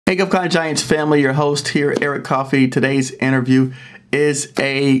Hey, GovCon Giants family, your host here, Eric Coffey. Today's interview is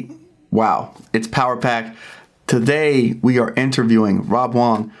it's power pack. Today, we are interviewing Robb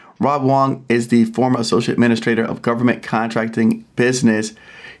Wong. Robb Wong is the former Associate Administrator of Government Contracting Business.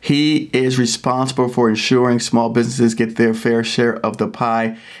 He is responsible for ensuring small businesses get their fair share of the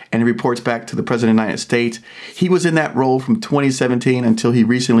pie, and he reports back to the President of the United States. He was in that role from 2017 until he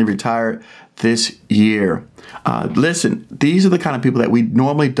recently retired this year. Listen, these are the kind of people that we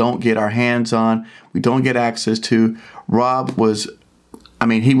normally don't get our hands on. We don't get access to. Robb was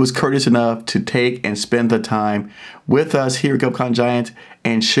he was courteous enough to take and spend the time with us here at GovCon Giants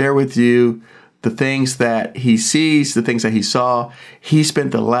and share with you the things that he sees, the things that he saw. He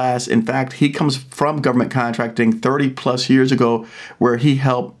spent in fact, he comes from government contracting 30 plus years ago, where he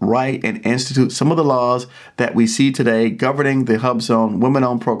helped write and institute some of the laws that we see today governing the Hub Zone,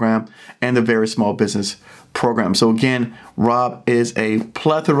 Women-Owned program, and the very small business program. So again, Robb is a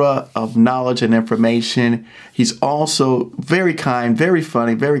plethora of knowledge and information. He's also very kind, very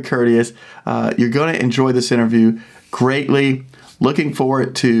funny, very courteous. You're going to enjoy this interview greatly. Looking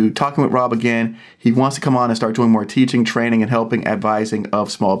forward to talking with Robb again. He wants to come on and start doing more teaching, training, and helping advising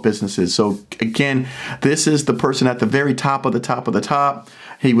of small businesses. So again, this is the person at the very top of the top of the top.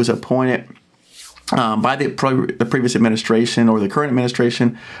 He was appointed by the previous administration or the current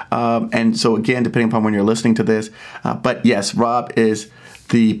administration. And so again, depending upon when you're listening to this. But yes, Robb is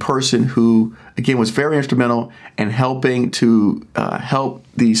the person who, again, was very instrumental in helping to help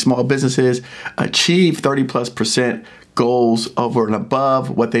the small businesses achieve 30+% goals over and above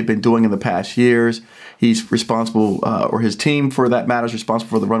what they've been doing in the past years. He's responsible, or his team for that matter, is responsible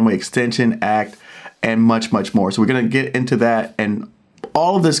for the Runway Extension Act and much, much more. So we're going to get into that and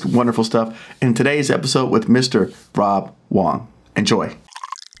all of this wonderful stuff in today's episode with Mr. Robb Wong. Enjoy.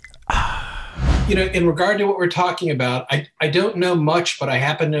 You know, in regard to what we're talking about, I don't know much, but I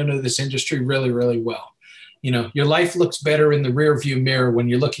happen to know this industry really, really well. You know, your life looks better in the rear view mirror when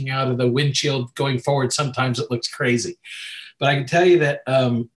you're looking out of the windshield going forward. Sometimes it looks crazy. But I can tell you that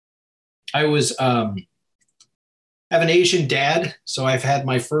I have an Asian dad. So I've had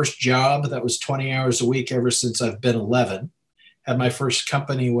my first job that was 20 hours a week ever since I've been 11. Had my first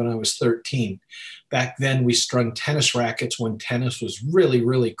company when I was 13. Back then we strung tennis rackets when tennis was really,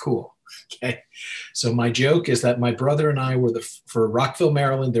 really cool. Okay. So my joke is that my brother and I were for Rockville,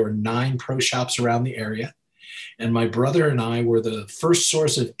 Maryland, there were 9 pro shops around the area. And my brother and I were the first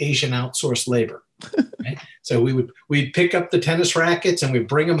source of Asian outsourced labor. Right? So we'd pick up the tennis rackets and we'd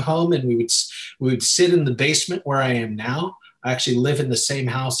bring them home, and we would sit in the basement where I am now. I actually live in the same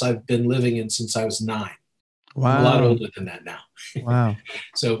house I've been living in since I was 9. Wow. I'm a lot older than that now. Wow.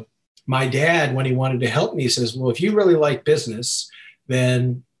 So my dad, when he wanted to help me, says, well, if you really like business,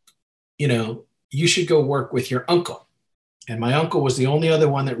 then, you know, you should go work with your uncle. And my uncle was the only other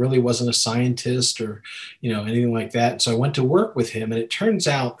one that really wasn't a scientist or, you know, anything like that. So I went to work with him, and it turns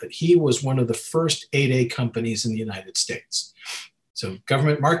out that he was one of the first 8A companies in the United States. So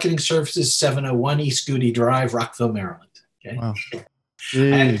Government Marketing Services, 701 East Goody Drive, Rockville, Maryland. Okay. Wow. I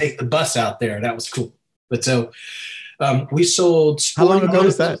had to take the bus out there. That was cool. But so we sold. How long ago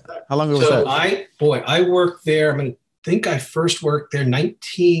was that? How long ago was that? I worked there. I first worked there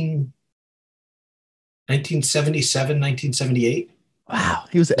 1977, 1978. Wow.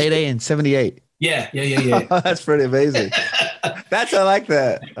 He was 8A in 78. Yeah. That's pretty amazing. I like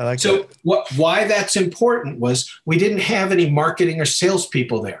that. So why that's important was we didn't have any marketing or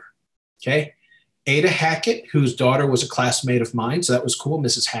salespeople there. Okay. Ada Hackett, whose daughter was a classmate of mine, so that was cool.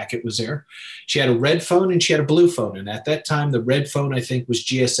 Mrs. Hackett was there. She had a red phone and she had a blue phone. And at that time, the red phone, I think, was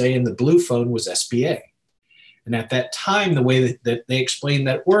GSA and the blue phone was SBA. And at that time, the way that they explained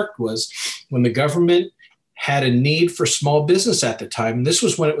that worked was when the government had a need for small business at the time, and this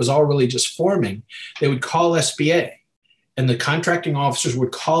was when it was all really just forming, they would call SBA. And the contracting officers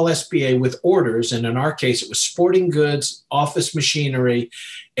would call SBA with orders. And in our case, it was sporting goods, office machinery,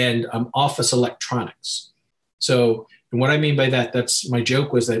 and office electronics. So, and what I mean by that, that's my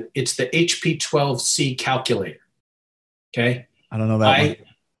joke, was that it's the HP 12C calculator. Okay. I don't know that one.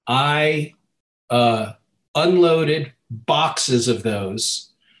 I unloaded boxes of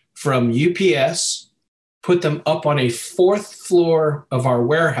those from UPS, put them up on a 4th floor of our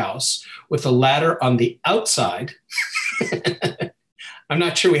warehouse with a ladder on the outside. I'm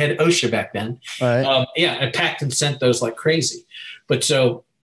not sure we had OSHA back then. Right. I packed and sent those like crazy. But so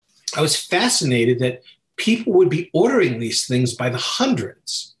I was fascinated that people would be ordering these things by the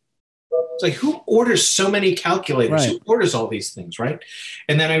hundreds. It's like, who orders so many calculators? Right. Who orders all these things, right?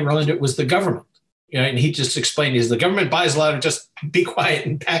 And then I learned it was the government. You know, and he just explained, the government buys a lot of, just be quiet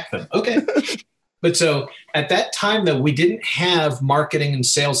and pack them. Okay. But so at that time, though, we didn't have marketing and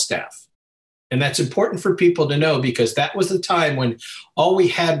sales staff. And that's important for people to know because that was the time when all we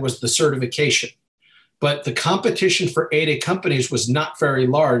had was the certification. But the competition for 8A companies was not very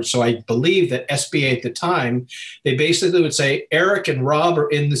large. So I believe that SBA at the time, they basically would say, Eric and Rob are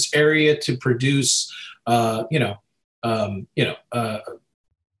in this area to produce,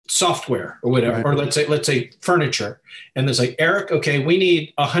 software or whatever, right. Or let's say furniture. And there's like, Eric, okay, we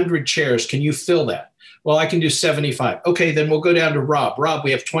need 100 chairs. Can you fill that? Well, I can do 75. Okay, then we'll go down to Rob. Rob,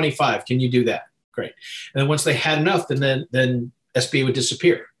 we have 25. Can you do that? Great. And then once they had enough, then SBA would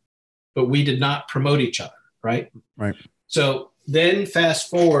disappear. But we did not promote each other, right? Right. So then fast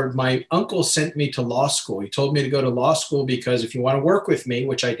forward, my uncle sent me to law school. He told me to go to law school because if you want to work with me,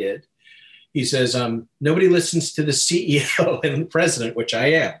 which I did, he says, nobody listens to the CEO and the president, which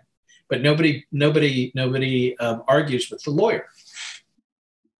I am, but nobody argues with the lawyer.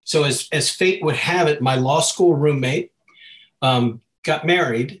 So as fate would have it, my law school roommate got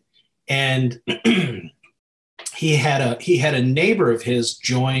married, and he had a neighbor of his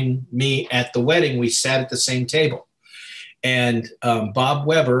join me at the wedding. We sat at the same table, and Bob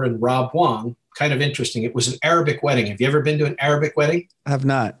Weber and Robb Wong. Kind of interesting. It was an Arabic wedding. Have you ever been to an Arabic wedding? I have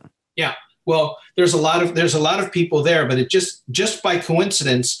not. Yeah. Well, there's a lot of people there, but it just by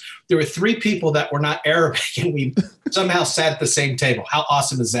coincidence, there were 3 people that were not Arabic, and we somehow sat at the same table. How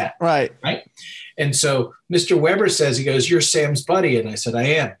awesome is that? Right. Right. And so Mr. Weber says, he goes, "You're Sam's buddy," and I said, "I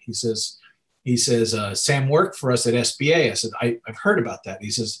am." He says, "Sam worked for us at SBA." I said, I've heard about that. He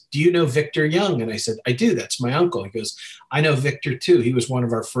says, "Do you know Victor Young?" And I said, "I do. That's my uncle." He goes, "I know Victor too. He was one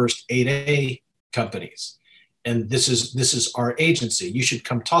of our first 8A companies, and this is our agency. You should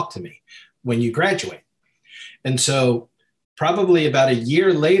come talk to me when you graduate." And so probably about a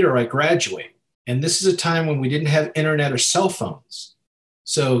year later, I graduate. And this is a time when we didn't have internet or cell phones.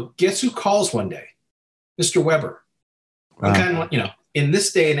 So guess who calls one day? Mr. Weber. Wow. Kind of, in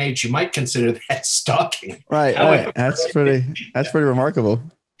this day and age, you might consider that stalking. Right. Right. That's pretty remarkable.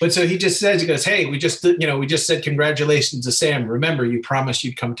 But so he just says, he goes, "Hey, we just said congratulations to Sam. Remember, you promised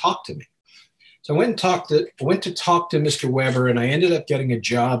you'd come talk to me." So I went to talk to Mr. Weber, and I ended up getting a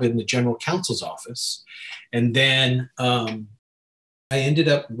job in the general counsel's office. And then I ended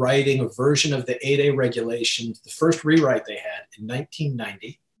up writing a version of the 8A regulations, the first rewrite they had in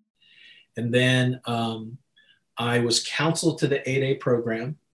 1990. And then I was counsel to the 8A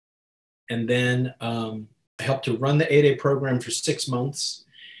program. And then I helped to run the 8A program for 6 months.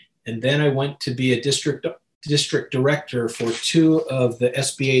 And then I went to be a district director for 2 of the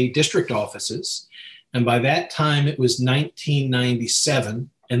SBA district offices. And by that time, it was 1997.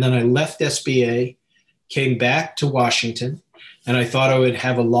 And then I left SBA, came back to Washington, and I thought I would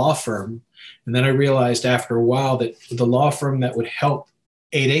have a law firm. And then I realized after a while that the law firm that would help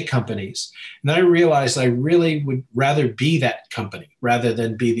 8A companies. And then I realized I really would rather be that company rather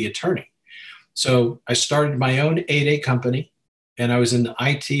than be the attorney. So I started my own 8A company, and I was in the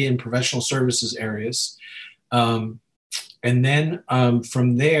IT and professional services areas. And then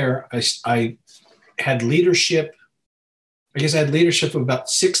from there, I had leadership. I guess I had leadership of about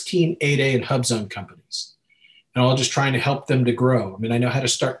 16 8A and hub zone companies, and all just trying to help them to grow. I mean, I know how to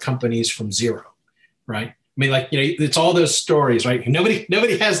start companies from zero, right? I mean, it's all those stories, right? Nobody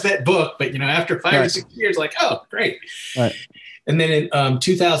has that book, but after 5 or 6 years, like, oh, great. Right. And then in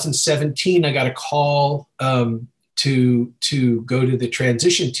 2017, I got a call to go to the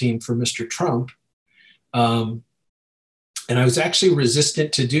transition team for Mr. Trump. And I was actually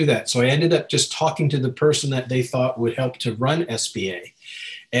resistant to do that. So I ended up just talking to the person that they thought would help to run SBA.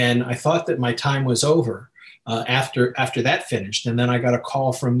 And I thought that my time was over after that finished. And then I got a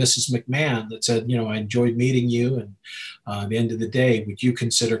call from Mrs. McMahon that said, I enjoyed meeting you. And at the end of the day, would you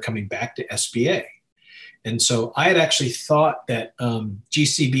consider coming back to SBA? And so I had actually thought that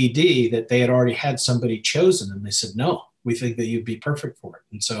GCBD, that they had already had somebody chosen. And they said, no, we think that you'd be perfect for it.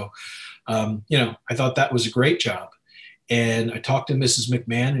 And so, I thought that was a great job. And I talked to Mrs.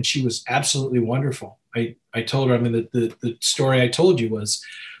 McMahon, and she was absolutely wonderful. I told her, the story I told you was,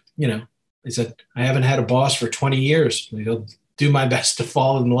 I said, I haven't had a boss for 20 years. I'll do my best to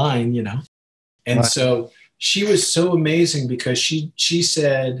fall in line, And right. So she was so amazing because she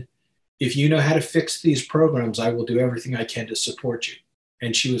said, if you know how to fix these programs, I will do everything I can to support you.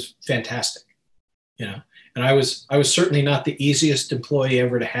 And she was fantastic, And I was certainly not the easiest employee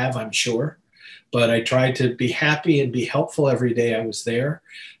ever to have, I'm sure. But I tried to be happy and be helpful every day I was there.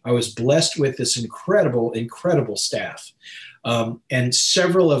 I was blessed with this incredible, incredible staff. And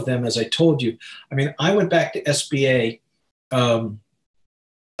several of them, as I told you, I went back to SBA and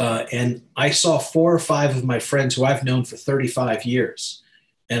I saw 4 or 5 of my friends who I've known for 35 years.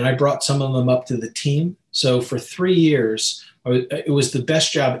 and I brought some of them up to the team. So for 3 years, it was the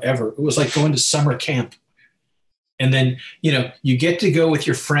best job ever. It was like going to summer camp. And then, you get to go with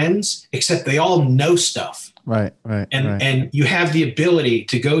your friends, except they all know stuff. Right. And you have the ability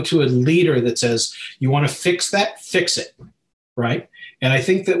to go to a leader that says, you want to fix that, fix it. Right. And I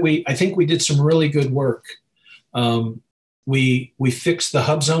think we did some really good work. We fixed the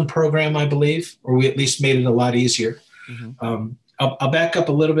Hub Zone program, I believe, or we at least made it a lot easier. Mm-hmm. I'll back up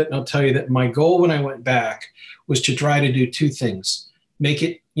a little bit and I'll tell you that my goal when I went back was to try to do two things. Make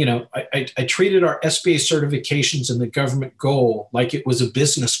it, I treated our SBA certifications and the government goal like it was a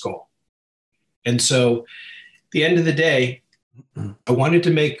business goal. And so at the end of the day, I wanted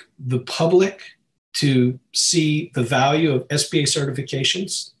to make the public to see the value of SBA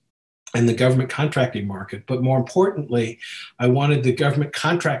certifications and the government contracting market. But more importantly, I wanted the government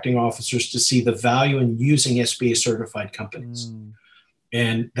contracting officers to see the value in using SBA certified companies.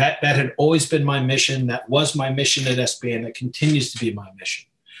 And that had always been my mission. That was my mission at SBA, and that continues to be my mission.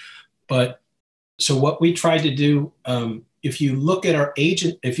 But so what we tried to do, if you look at our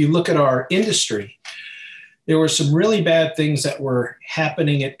industry, there were some really bad things that were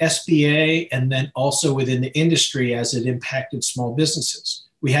happening at SBA and then also within the industry as it impacted small businesses.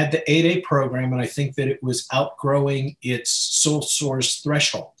 We had the 8A program, and I think that it was outgrowing its sole source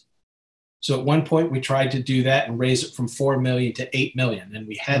threshold. So at one point we tried to do that and raise it from 4 million to 8 million. And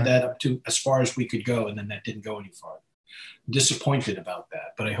we had that up to as far as we could go. And then that didn't go any farther. I'm disappointed about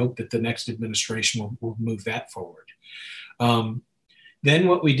that, but I hope that the next administration will move that forward. Then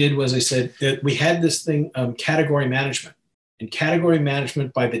what we did was I said that we had this thing, category management. And category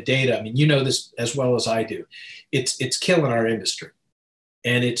management by the data, I mean, you know this as well as I do. It's killing our industry.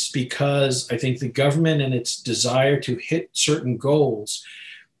 And it's because I think the government and its desire to hit certain goals,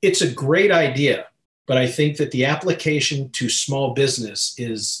 it's a great idea, but I think that the application to small business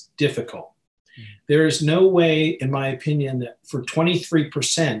is difficult. There is no way, in my opinion, that for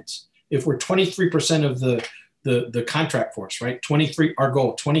 23%, if we're 23% of the contract force, right? Our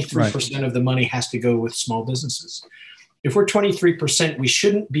goal, 23% of the money has to go with small businesses. If we're 23%, we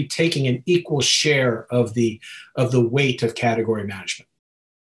shouldn't be taking an equal share of the weight of category management.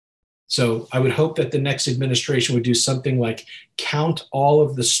 So I would hope that the next administration would do something like count all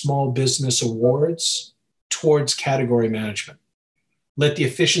of the small business awards towards category management. Let the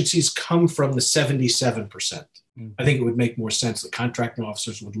efficiencies come from the 77%. Mm-hmm. I think it would make more sense. The contracting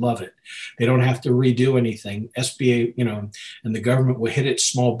officers would love it. They don't have to redo anything. SBA, and the government will hit its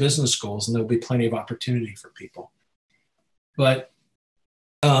small business goals, and there'll be plenty of opportunity for people. But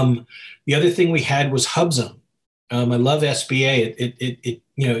the other thing we had was Hub Zone. I love SBA.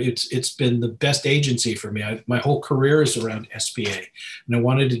 It's been the best agency for me. My whole career is around SBA, and I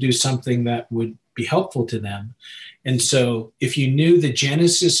wanted to do something that would be helpful to them. And so if you knew the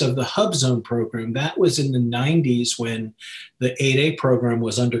genesis of the Hub Zone program, that was in the 90s when the 8A program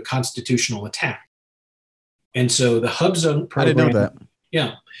was under constitutional attack. And so the Hub Zone program— I didn't know that.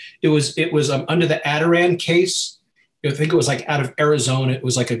 Yeah, it was under the Adirondack case. I think it was like out of Arizona. It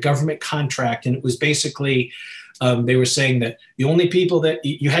was like a government contract, and it was basically they were saying that the only people that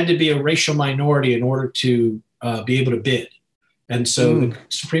you had to be a racial minority in order to be able to bid. And so the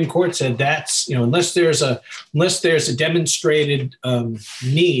Supreme Court said that's, unless there's a demonstrated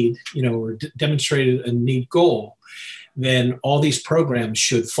need, or demonstrated a need goal, then all these programs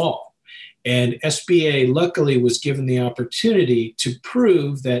should fall. And SBA luckily was given the opportunity to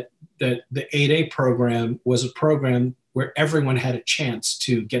prove that the 8A program was a program where everyone had a chance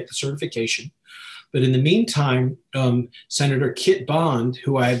to get the certification. But in the meantime, Senator Kit Bond,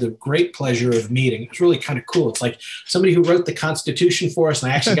 who I had the great pleasure of meeting, it's really kind of cool. It's like somebody who wrote the Constitution for us, and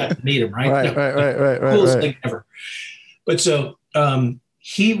I actually got to meet him, right? Right. Coolest thing ever. But so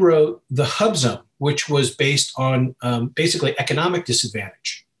he wrote the Hub Zone, which was based on basically economic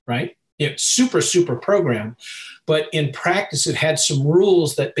disadvantage, right? Super, super program. But in practice, it had some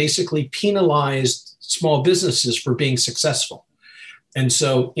rules that basically penalized small businesses for being successful. And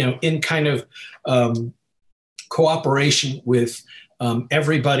so, in kind of cooperation with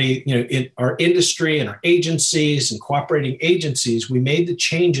everybody, in our industry and our agencies and cooperating agencies, we made the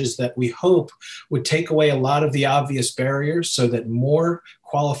changes that we hope would take away a lot of the obvious barriers so that more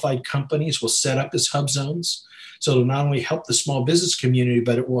qualified companies will set up as hub zones. So it'll not only help the small business community,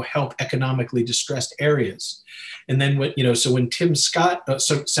 but it will help economically distressed areas. And then, so when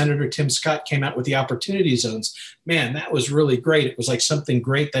Senator Tim Scott came out with the opportunity zones, man, that was really great. It was like something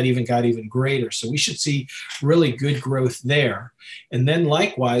great that even got even greater. So we should see really good growth there. And then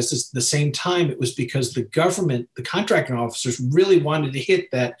likewise, at the same time, it was because the government, the contracting officers really wanted to hit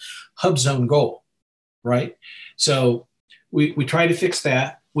that hub zone goal, right? So we tried to fix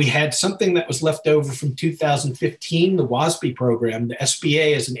that. we had something that was left over from 2015, the WASB program. The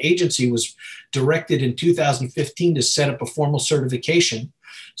SBA as an agency was directed in 2015 to set up a formal certification.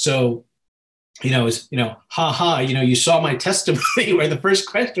 So, you saw my testimony where the first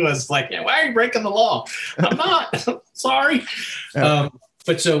question was like, why are you breaking the law? I'm not. Sorry.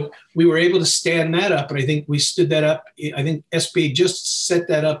 But so we were able to stand that up. And I think we stood that up. I think SBA just set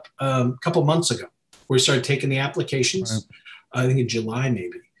that up a couple months ago. We started taking the applications, I think in July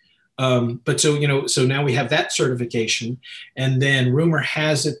maybe. But so now we have that certification. And then rumor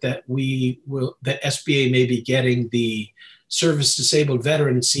has it that that SBA may be getting the Service Disabled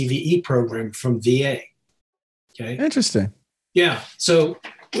Veteran CVE program from VA. Okay. Interesting. Yeah. So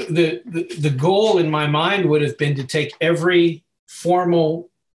the goal in my mind would have been to take every formal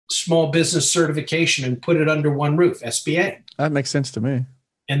small business certification and put it under one roof, SBA. That makes sense to me.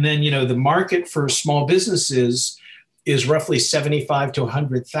 And then, the market for small businesses is roughly 75 to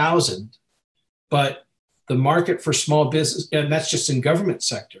 100,000, but the market for small business, and that's just in government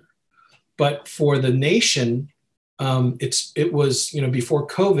sector, but for the nation, it was, before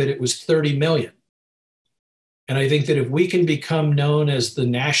COVID, it was 30 million. And I think that if we can become known as the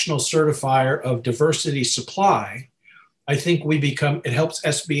national certifier of diversity supply, I think it helps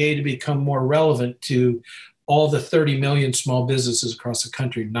SBA to become more relevant to all the 30 million small businesses across the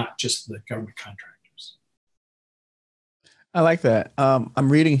country, not just the government contractors. I like that.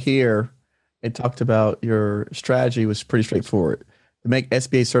 I'm reading here, it talked about your strategy was pretty straightforward. To make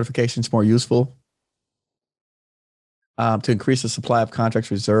SBA certifications more useful, to increase the supply of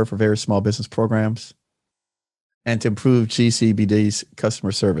contracts reserved for various small business programs, and to improve GCBD's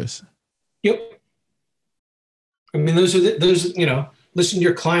customer service. Yep. I mean, those, listen to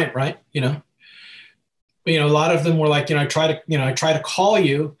your client, right? A lot of them were like, I try to call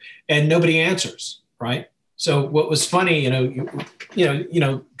you and nobody answers, right? So what was funny, trying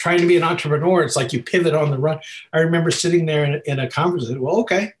to be an entrepreneur, it's like you pivot on the run. I remember sitting there in a conference and said, well,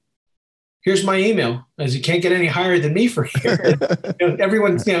 okay, here's my email, as you can't get any higher than me for here.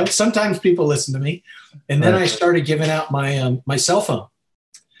 Everyone, sometimes people listen to me. And then I started giving out my cell phone.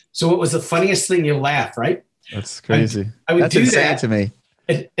 So what was the funniest thing? You'll laugh, right? That's crazy. I would That's do insane that to me.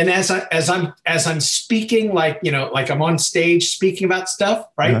 And as I'm speaking, like I'm on stage speaking about stuff,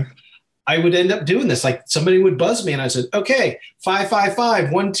 right? Uh-huh. I would end up doing this. Like somebody would buzz me and I said, okay,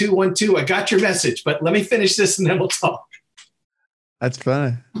 555-1212. I got your message, but let me finish this and then we'll talk. That's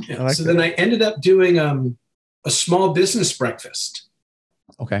funny. Yeah. So then I ended up doing a small business breakfast.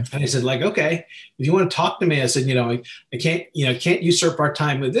 Okay. And I said, like, okay, if you want to talk to me, I said, I can't usurp our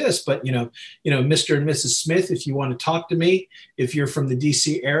time with this, but Mr. and Mrs. Smith, if you want to talk to me, if you're from the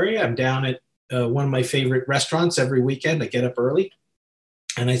DC area, I'm down at one of my favorite restaurants every weekend. I get up early.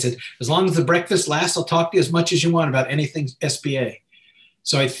 And I said, as long as the breakfast lasts, I'll talk to you as much as you want about anything SBA.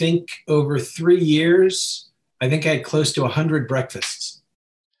 So I think over 3 years, I think I had close to 100 breakfasts,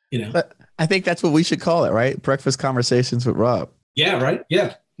 But I think that's what we should call it, right? Breakfast Conversations with Robb. Yeah, right.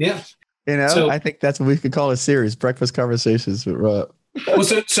 Yeah. I think that's what we could call a series, Breakfast Conversations with Robb. Well,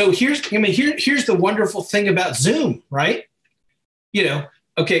 so here's the wonderful thing about Zoom, right?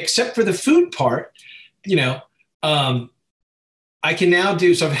 Okay, except for the food part, I can now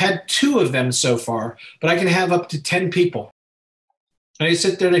so I've had 2 of them so far, but I can have up to 10 people. And I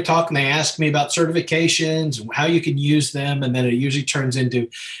sit there and I talk and they ask me about certifications and how you can use them. And then it usually turns into,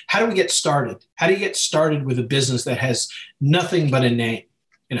 how do we get started? How do you get started with a business that has nothing but a name,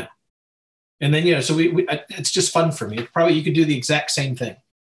 And then, so it's just fun for me. Probably you could do the exact same thing,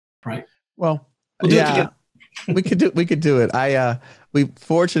 right? Well, we'll do it together. we could do it. We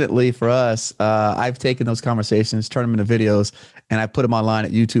fortunately for us, I've taken those conversations, turned them into videos, and I put them online at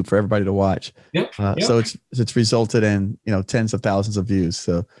YouTube for everybody to watch. Yep. So it's resulted in tens of thousands of views.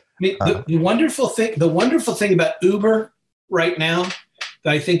 So the wonderful thing about Uber right now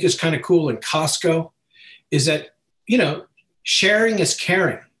that I think is kind of cool, and Costco, is that sharing is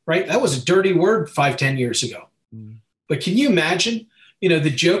caring. Right? That was a dirty word 5-10 years ago. Mm. But can you imagine? The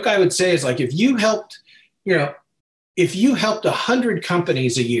joke I would say is like if you helped 100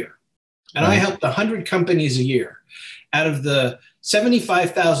 companies a year, and I helped 100 companies a year, out of the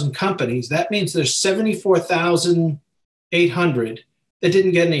 75,000 companies, that means there's 74,800 that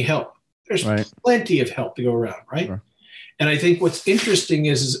didn't get any help. There's plenty of help to go around, right? Sure. And I think what's interesting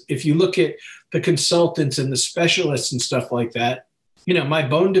is if you look at the consultants and the specialists and stuff like that, my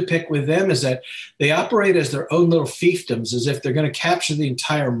bone to pick with them is that they operate as their own little fiefdoms, as if they're going to capture the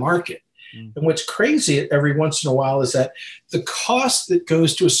entire market. Mm. And what's crazy every once in a while is that the cost that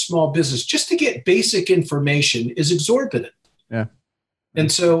goes to a small business just to get basic information is exorbitant. Yeah.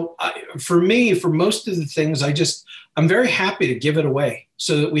 And so for me, for most of the things, I'm very happy to give it away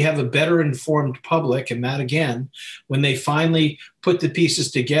so that we have a better informed public. And that, again, when they finally put the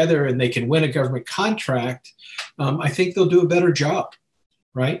pieces together and they can win a government contract, I think they'll do a better job,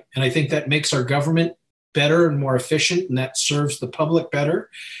 right? And I think that makes our government better and more efficient, and that serves the public better.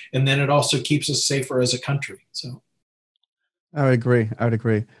 And then it also keeps us safer as a country. So I would agree.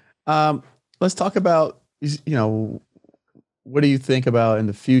 Let's talk about, what do you think about in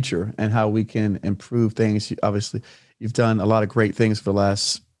the future and how we can improve things? Obviously, you've done a lot of great things for the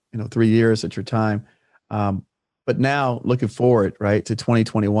last, 3 years at your time. But now looking forward, right, to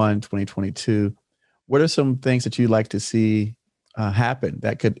 2021, 2022, what are some things that you'd like to see happen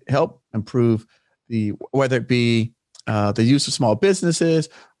that could help improve whether it be the use of small businesses,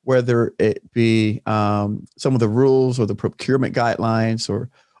 whether it be some of the rules or the procurement guidelines,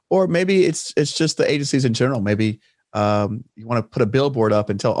 or maybe it's just the agencies in general. Maybe you want to put a billboard up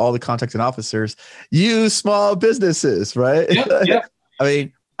and tell all the contracting officers, use small businesses, right? Yeah. I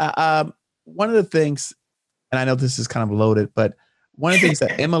mean, one of the things, and I know this is kind of loaded, but one of the things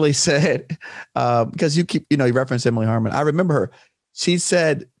that Emily said, because you referenced Emily Harmon. I remember her. She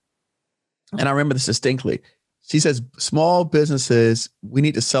said, and I remember this distinctly. She says, small businesses, we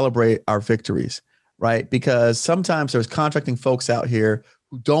need to celebrate our victories, right? Because sometimes there's contracting folks out here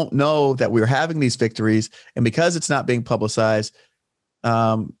who don't know that we're having these victories. And because it's not being publicized,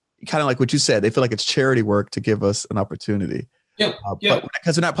 kind of like what you said, they feel like it's charity work to give us an opportunity. Yeah. But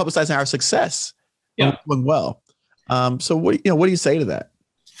because they're not publicizing our success, yeah, we're doing well. So what do you say to that?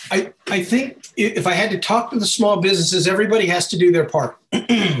 I think if I had to talk to the small businesses, everybody has to do their part.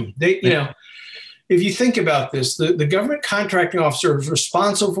 If you think about this, the government contracting officer is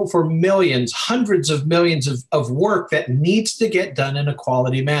responsible for millions, hundreds of millions of work that needs to get done in a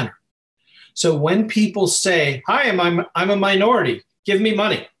quality manner. So when people say, hi, I'm a minority, give me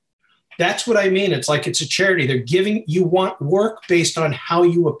money. That's what I mean. It's like it's a charity. You want work based on how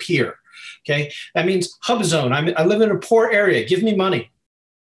you appear. Okay. That means HubZone. I live in a poor area. Give me money.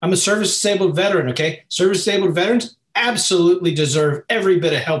 I'm a service-disabled veteran. Okay. Service-disabled veterans absolutely deserve every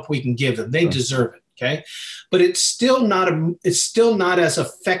bit of help we can give them. They deserve it. Okay, but it's still not as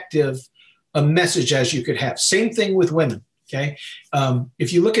effective a message as you could have. Same thing with women. Okay,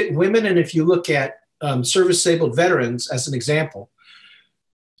 if you look at women and if you look at service-disabled veterans as an example,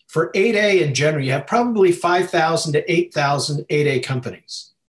 for 8A in general, you have probably 5,000 to 8,000 8A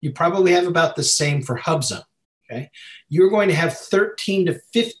companies. You probably have about the same for HubZone. Okay, you're going to have 13 to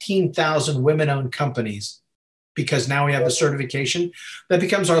 15,000 women-owned companies. Because now we have the certification, that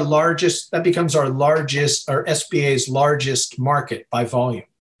becomes our SBA's largest market by volume.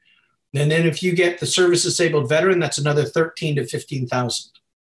 And then if you get the service disabled veteran, that's another 13 to 15,000.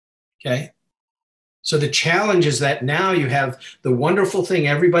 Okay. So the challenge is that now you have the wonderful thing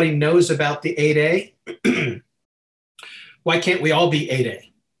everybody knows about the 8A. Why can't we all be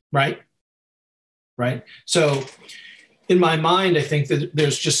 8A? Right. Right. So in my mind, I think that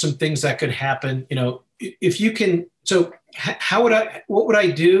there's just some things that could happen, if you can. So what would I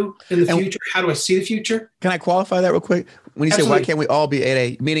do in the future? How do I see the future? Can I qualify that real quick? When you Absolutely. say, why can't we all be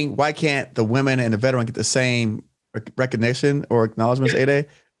 8A, meaning why can't the women and the veteran get the same recognition or acknowledgement as 8A?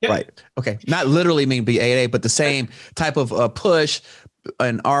 Yep. Right. Okay. Not literally mean be 8A, but the same type of push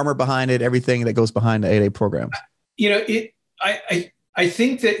and armor behind it, everything that goes behind the 8A program. I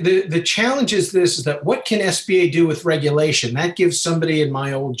think that the challenge is that what can SBA do with regulation? That gives somebody in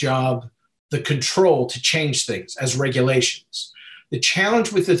my old job the control to change things as regulations. The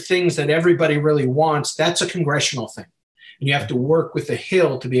challenge with the things that everybody really wants, that's a congressional thing. And you have to work with the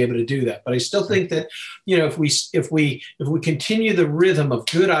Hill to be able to do that. But I still think that, if we continue the rhythm of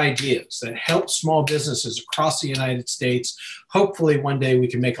good ideas that help small businesses across the United States, hopefully one day we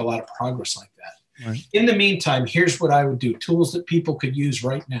can make a lot of progress like that. Right. In the meantime, here's what I would do, tools that people could use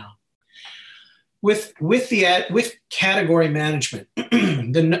right now. With category management,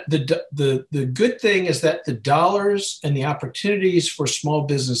 the good thing is that the dollars and the opportunities for small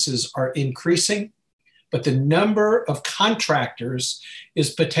businesses are increasing, but the number of contractors is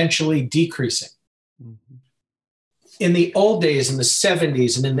potentially decreasing. Mm-hmm. In the old days, in the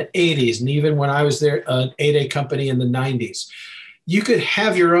 70s and in the 80s, and even when I was there, an 8A company in the 90s, you could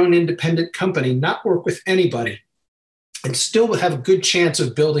have your own independent company, not work with anybody, and still have a good chance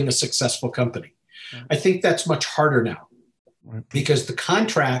of building a successful company. I think that's much harder now because the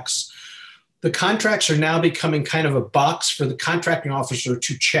contracts are now becoming kind of a box for the contracting officer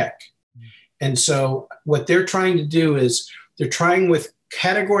to check. And so what they're trying to do is they're trying with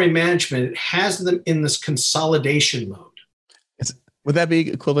category management, it has them in this consolidation mode. Would that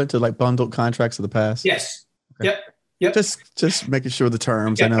be equivalent to like bundled contracts of the past? Yes. Okay. Yep. Yep. Just making sure the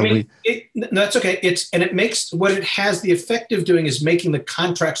terms. Yeah, I know no, that's okay. It makes what it has the effect of doing is making the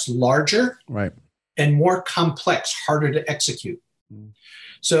contracts larger, right, and more complex, harder to execute. Mm.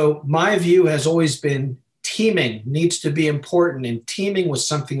 So my view has always been teaming needs to be important, and teaming was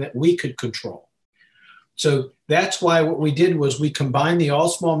something that we could control. So that's why what we did was we combined the all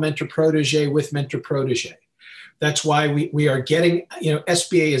small mentor protege with mentor protege. That's why we are getting,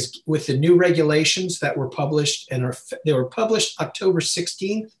 SBA is with the new regulations that were published, and they were published October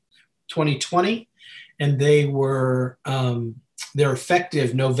 16th, 2020, and they're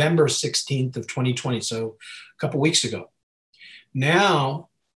effective November 16th of 2020, so a couple weeks ago. Now,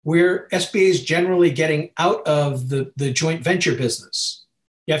 SBA is generally getting out of the joint venture business.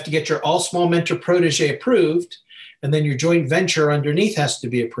 You have to get your all small mentor protege approved, and then your joint venture underneath has to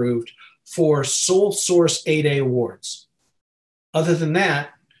be approved for sole source 8A awards. Other than that,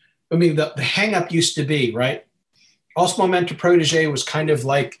 I mean, the hang up used to be, right? All small mentor protege was kind of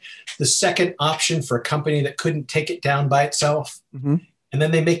like the second option for a company that couldn't take it down by itself. Mm-hmm. And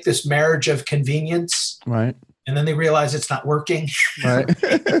then they make this marriage of convenience. Right. And then they realize it's not working. Right.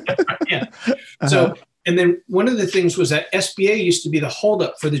 Yeah. So, and then one of the things was that SBA used to be the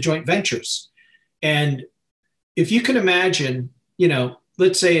holdup for the joint ventures. And if you can imagine,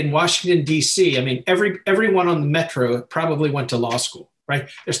 let's say in Washington, D.C., I mean, everyone on the metro probably went to law school, right?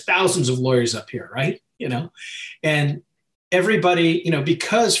 There's thousands of lawyers up here, right? And everybody,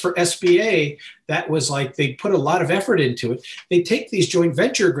 because for SBA, that was like they put a lot of effort into it. They take these joint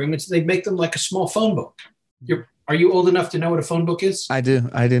venture agreements and they make them like a small phone book. Are you old enough to know what a phone book is? I do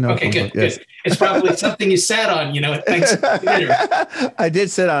know. Okay, good, yes. Good. It's probably something you sat on, thanks to dinner. I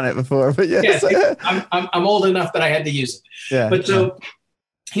did sit on it before, but yes. I'm old enough that I had to use it. Yeah. But so,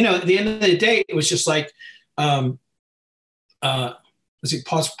 at the end of the day, it was just like, let's see,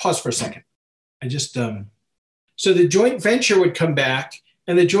 pause for a second. So the joint venture would come back,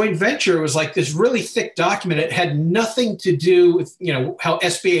 and the joint venture was like this really thick document. It had nothing to do with, how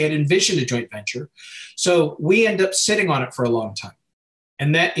SBA had envisioned a joint venture. So we end up sitting on it for a long time.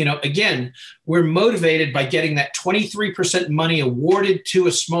 And that, again, we're motivated by getting that 23% money awarded to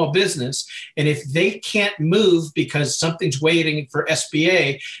a small business. And if they can't move because something's waiting for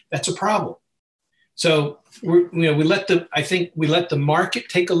SBA, that's a problem. So we let the market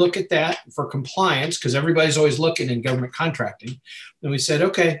take a look at that for compliance, because everybody's always looking in government contracting. And we said,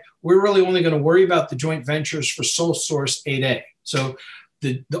 okay, we're really only going to worry about the joint ventures for sole source 8A. So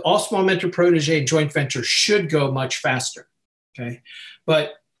the all small mentor protege joint venture should go much faster. Okay.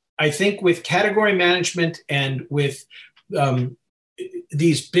 But I think with category management and with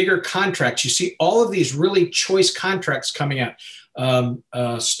these bigger contracts, you see all of these really choice contracts coming out.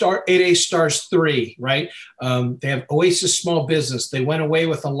 8A Stars 3, right? They have Oasis Small Business. They went away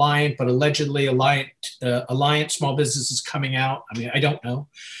with Alliant, but allegedly Alliant Small Business is coming out. I mean, I don't know.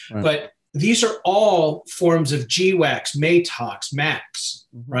 Right. But these are all forms of GWACs, MATOCs, MACs,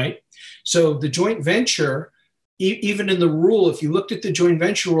 right? So the joint venture, even in the rule, if you looked at the joint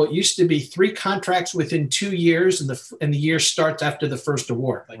venture rule, it used to be 3 contracts within 2 years, and the year starts after the first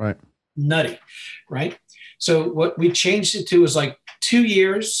award. Like, right. Nutty, right? So what we changed it to is like 2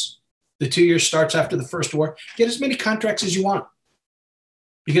 years. The 2 years starts after the first award. Get as many contracts as you want.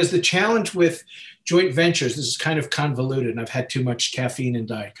 Because the challenge with joint ventures, this is kind of convoluted, and I've had too much caffeine and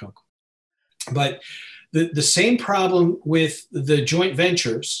Diet Coke. But the same problem with the joint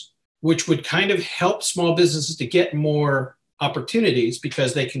ventures, which would kind of help small businesses to get more opportunities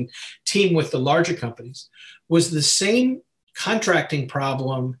because they can team with the larger companies, was the same contracting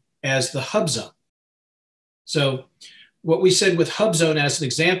problem as the hub zone. So what we said with hub zone as an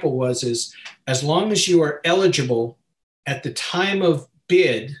example is as long as you are eligible at the time of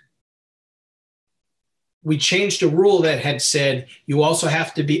bid, we changed a rule that had said you also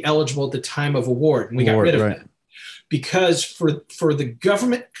have to be eligible at the time of award. And we got rid of that. Because for the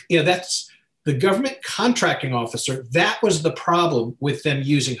government, that's the government contracting officer, that was the problem with them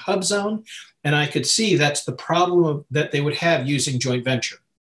using hub zone. And I could see that's the problem that they would have using joint venture.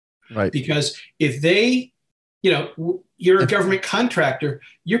 Right. Because if they, you're a government contractor,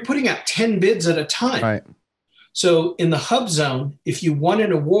 you're putting out 10 bids at a time. Right. So in the hub zone, if you won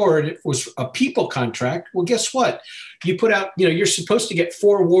an award, it was a people contract. Well, guess what? You put out, you're supposed to get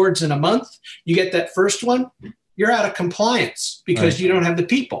 4 awards in a month. You get that first one, you're out of compliance because you don't have the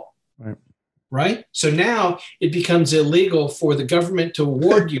people. Right. Right. So now it becomes illegal for the government to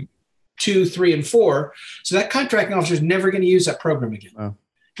award you 2, 3, and 4. So that contracting officer is never going to use that program again. Wow.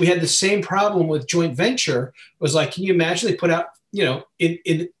 We had the same problem with joint venture. It was like, can you imagine they put out,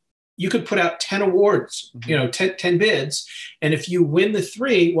 you could put out 10 awards, 10 bids. And if you win the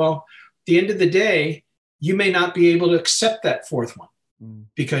 3, well, at the end of the day, you may not be able to accept that fourth one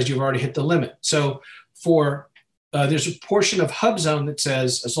because you've already hit the limit. So there's a portion of HubZone that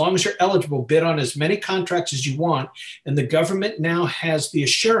says, as long as you're eligible, bid on as many contracts as you want. And the government now has the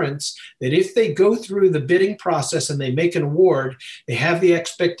assurance that if they go through the bidding process and they make an award, they have the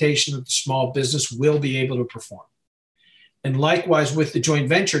expectation that the small business will be able to perform. And likewise with the joint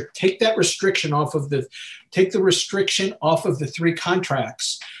venture, take the restriction off of the 3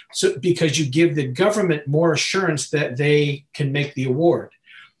 contracts, so because you give the government more assurance that they can make the award.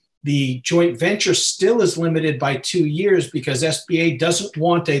 The joint venture still is limited by 2 years because SBA doesn't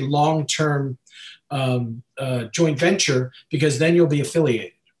want a long-term joint venture, because then you'll be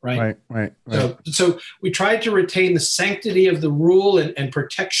affiliated. Right. So we tried to retain the sanctity of the rule and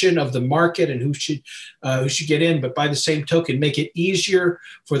protection of the market and who should get in, but by the same token, make it easier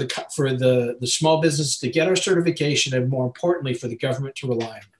for the small business to get our certification, and more importantly, for the government to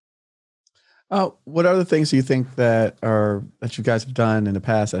rely on. What other things do you think that you guys have done in the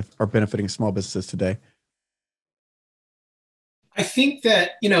past that are benefiting small businesses today? I think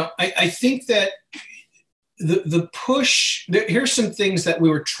that the push, here's some things that we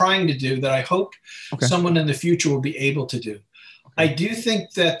were trying to do that I hope someone in the future will be able to do. I do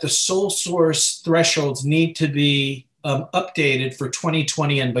think that the sole source thresholds need to be updated for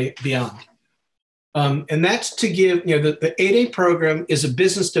 2020 and beyond. And that's to give, the 8A program is a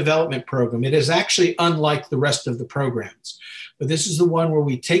business development program. It is actually unlike the rest of the programs. But this is the one where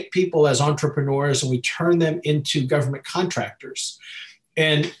we take people as entrepreneurs and we turn them into government contractors.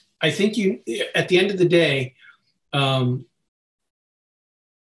 And I think at the end of the day,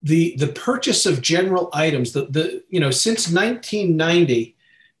 the purchase of general items, since 1990,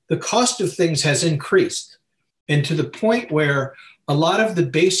 the cost of things has increased, and to the point where a lot of the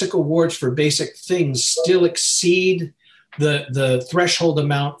basic awards for basic things still exceed the threshold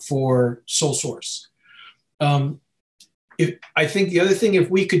amount for sole source. I think the other thing, if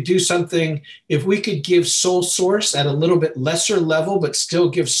we could do something, if we could give sole source at a little bit lesser level, but still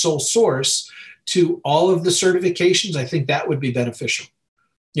give sole source to all of the certifications, I think that would be beneficial.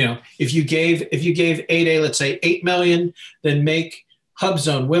 If you gave 8A, let's say 8 million, then make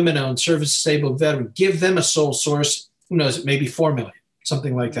HubZone, women-owned, service-disabled veteran, give them a sole source. Who knows? It may be 4 million,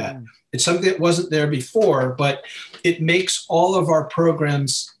 something like that. It's something that wasn't there before, but it makes all of our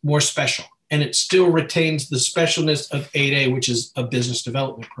programs more special. And it still retains the specialness of 8A, which is a business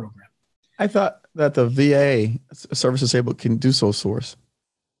development program. I thought that the VA, service disabled, can do sole source.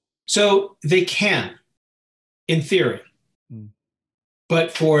 So they can, in theory.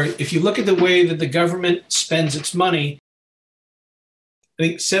 But if you look at the way that the government spends its money, I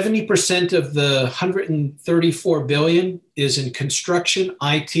think 70% of the $134 billion is in construction,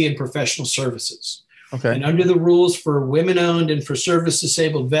 IT, and professional services. Okay. And under the rules for women-owned and for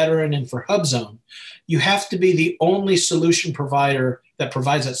service-disabled veteran and for HubZone, you have to be the only solution provider that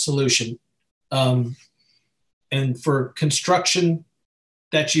provides that solution. And for construction,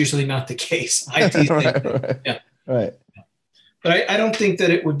 that's usually not the case. Right. But I don't think that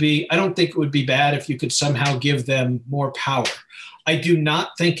it would be. I don't think it would be bad if you could somehow give them more power. I do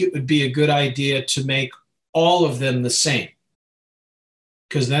not think it would be a good idea to make all of them the same.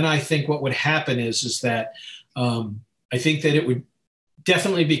 Because then I think what would happen is that I think that it would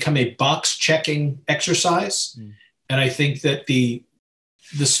definitely become a box checking exercise. And I think that the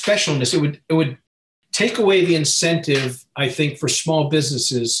specialness, it would take away the incentive, I think, for small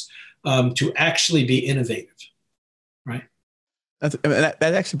businesses to actually be innovative, right? That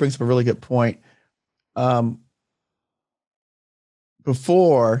actually brings up a really good point.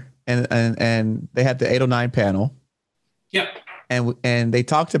 Before, and they had the 809 panel. Yeah. And they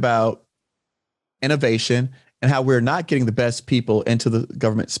talked about innovation and how we're not getting the best people into the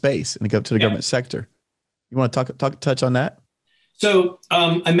government space and to the government sector. You want to touch on that? So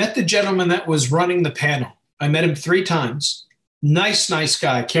I met the gentleman that was running the panel. I met him 3 times. Nice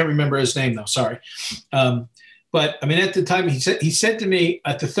guy. I can't remember his name though. Sorry. But I mean, at the time he said to me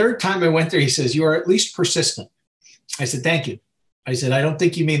at the 3rd time I went there, he says, "You are at least persistent." I said, "Thank you." I said, "I don't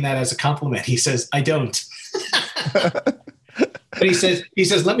think you mean that as a compliment." He says, "I don't." But he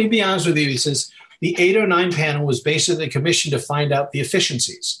says, "Let me be honest with you." He says, "The 809 panel was basically commissioned to find out the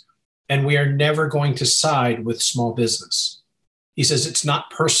efficiencies, and we are never going to side with small business." He says, "It's not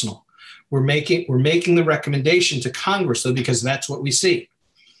personal. We're making the recommendation to Congress though, because that's what we see."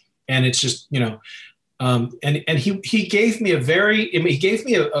 And it's just, and he gave me a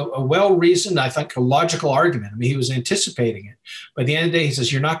well-reasoned, I think, a logical argument. I mean, he was anticipating it. By the end of the day, he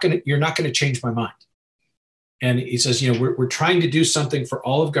says, you're not going to change my mind. And he says, we're trying to do something for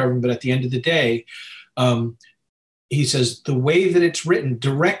all of government, but at the end of the day, he says the way that it's written,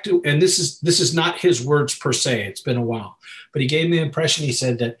 direct, and this is not his words per se. It's been a while, but he gave me the impression. He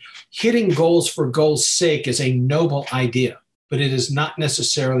said that hitting goals for goals' sake is a noble idea, but it is not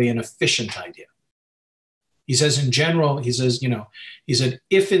necessarily an efficient idea. He says in general, he said,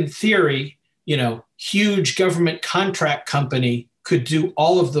 if in theory, huge government contract company could do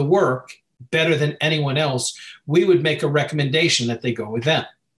all of the work better than anyone else, we would make a recommendation that they go with them.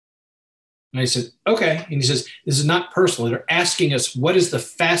 And I said, okay. And he says, this is not personal. They're asking us, what is the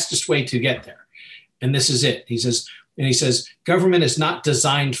fastest way to get there? And this is it. He says, government is not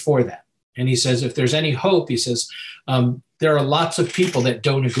designed for that. And he says, if there's any hope, he says, there are lots of people that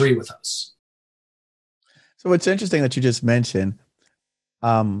don't agree with us. So it's interesting that you just mentioned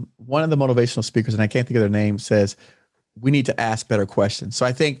one of the motivational speakers, and I can't think of their name, says we need to ask better questions. So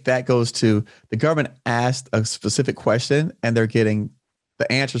I think that goes to the government asked a specific question and they're getting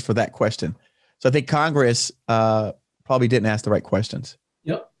the answers for that question. So I think Congress probably didn't ask the right questions.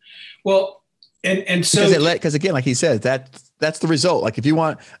 Yep. Well, and so because again, like he says, that's the result. Like if you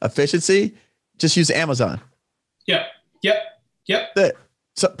want efficiency, just use Amazon. Yep.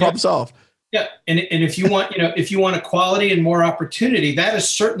 So problem solved. Yeah, and if you want, if you want equality and more opportunity, that is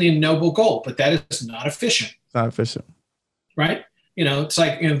certainly a noble goal, but that is not efficient. It's not efficient, right? It's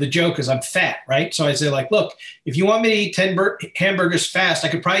like the joke is I'm fat, right? So I say like, look, if you want me to eat 10 hamburgers fast, I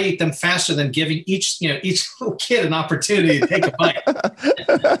could probably eat them faster than giving each little kid an opportunity to take a bite.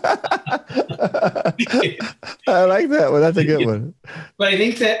 I like that one. That's a good one. But I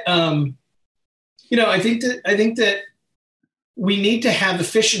think that I think that we need to have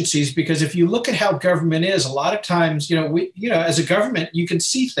efficiencies, because if you look at how government is, a lot of times, as a government, you can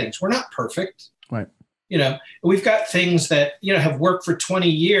see things. We're not perfect. Right. We've got things that, have worked for 20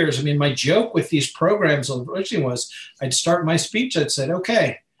 years. I mean, my joke with these programs originally was I'd start my speech. I'd said,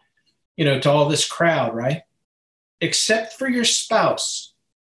 okay, to all this crowd, right? Except for your spouse,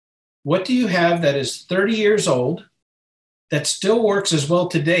 what do you have that is 30 years old that still works as well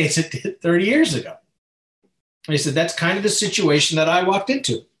today as it did 30 years ago? I said, that's kind of the situation that I walked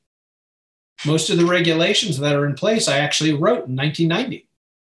into. Most of the regulations that are in place, I actually wrote in 1990.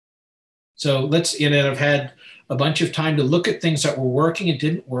 So I've had a bunch of time to look at things that were working and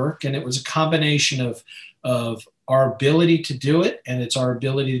didn't work. And it was a combination of our ability to do it, and it's our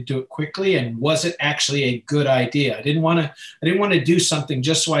ability to do it quickly. And was it actually a good idea? I didn't want to do something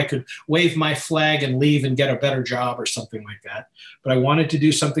just so I could wave my flag and leave and get a better job or something like that. But I wanted to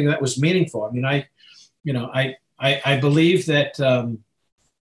do something that was meaningful. I mean, I believe that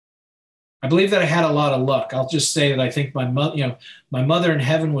I had a lot of luck. I'll just say that I think my mother in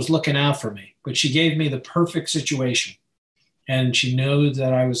heaven was looking out for me, but she gave me the perfect situation, and she knew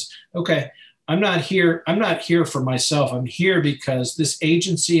that I was okay. I'm not here for myself. I'm here because this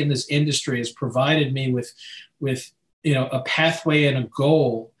agency and this industry has provided me with a pathway and a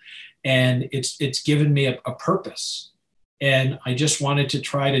goal, and it's given me a purpose. And I just wanted to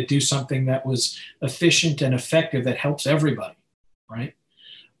try to do something that was efficient and effective that helps everybody, right?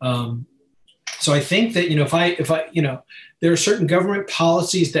 So I think that if I there are certain government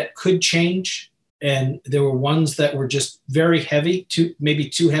policies that could change, and there were ones that were just very heavy, maybe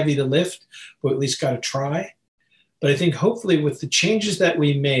too heavy to lift, but at least got to try. But I think hopefully with the changes that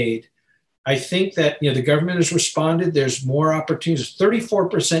we made, I think that the government has responded. There's more opportunities,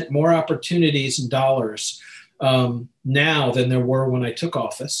 34% more opportunities in dollars now than there were when I took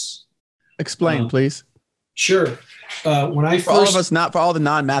office. Explain, please. Sure. When I for all of us, not for all the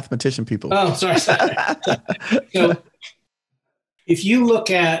non-mathematician people. Oh, sorry. So if you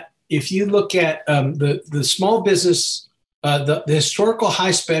look at the small business, the historical high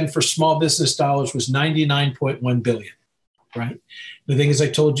spend for small business dollars was $99.1 billion. Right. The thing is, I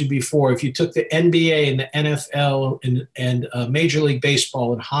told you before, if you took the NBA and the NFL and Major League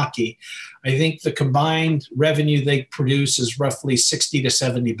Baseball and hockey, I think the combined revenue they produce is roughly 60 to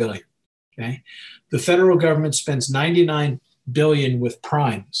 70 billion. Okay. The federal government spends 99 billion with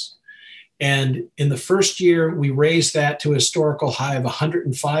primes. And in the first year, we raised that to a historical high of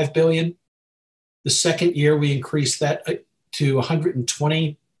 105 billion. The second year, we increased that to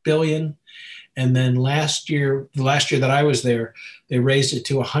 120 billion. And then the last year that I was there, they raised it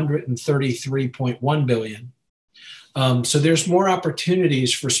to 133.1 billion. So there's more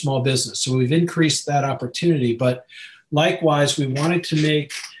opportunities for small business. So we've increased that opportunity, but likewise, we wanted to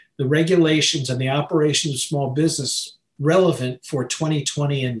make the regulations and the operations of small business relevant for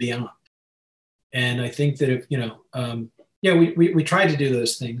 2020 and beyond. And I think that we tried to do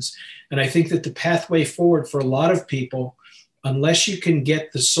those things. And I think that the pathway forward for a lot of people, unless you can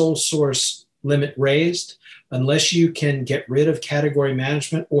get the sole source limit raised, unless you can get rid of category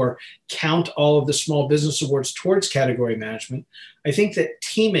management or count all of the small business awards towards category management, I think that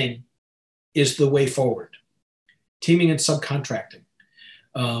teaming is the way forward. Teaming and subcontracting.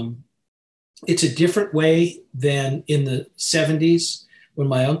 It's a different way than in the 70s when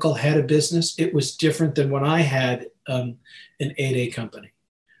my uncle had a business. It was different than when I had an 8A company.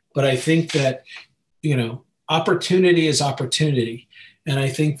 But I think that, opportunity is opportunity. And I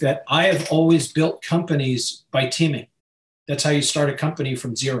think that I have always built companies by teaming. That's how you start a company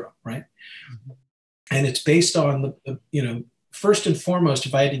from zero, right? Mm-hmm. And it's based on first and foremost,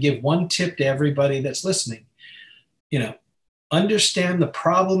 if I had to give one tip to everybody that's listening, understand the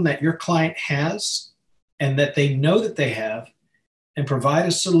problem that your client has and that they know that they have, and provide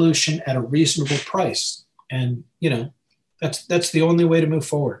a solution at a reasonable price. And, that's the only way to move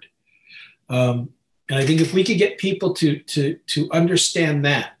forward. And I think if we could get people to understand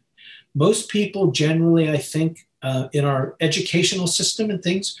that, most people generally, I think, in our educational system and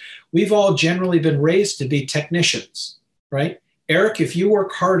things, we've all generally been raised to be technicians, right? Eric, if you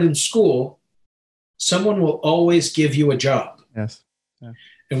work hard in school, someone will always give you a job. Yes. Yeah.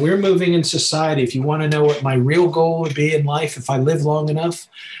 And we're moving in society. If you want to know what my real goal would be in life, if I live long enough,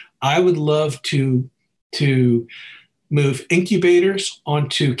 I would love to move incubators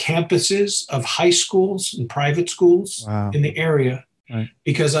onto campuses of high schools and private schools in the area. Right.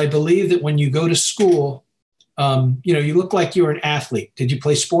 Because I believe that when you go to school, you look like you're an athlete. Did you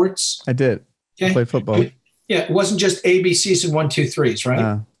play sports? I did. Okay. I played football. Yeah, it wasn't just ABCs and 1, 2, 3s,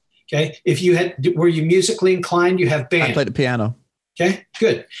 right? Okay. Were you musically inclined? You have band. I played the piano. Okay,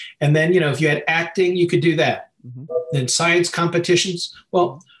 good. And then, if you had acting, you could do that. Mm-hmm. Then science competitions.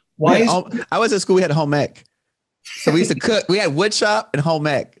 Well, I was at school, we had home ec. So we used to cook. We had wood shop and home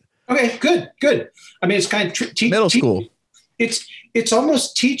ec. Okay, good. I mean, it's kind of middle school. It's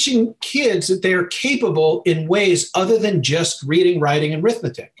almost teaching kids that they are capable in ways other than just reading, writing, and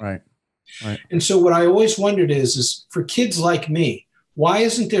arithmetic. Right. And so what I always wondered is for kids like me, why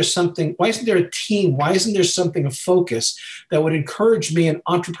isn't there a team? Why isn't there something of focus that would encourage me in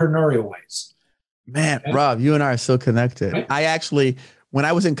entrepreneurial ways? Man, okay? Rob, you and I are so connected. Right? I actually, when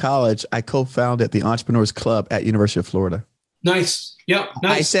I was in college, I co-founded the Entrepreneurs Club at University of Florida. Nice. Yeah.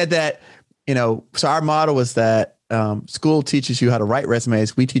 Nice. I said that, so our motto was that school teaches you how to write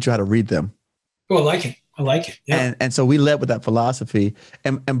resumes. We teach you how to read them. Oh, I like it. Yeah. And so we led with that philosophy.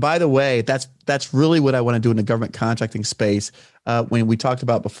 And by the way, that's really what I want to do in the government contracting space. When we talked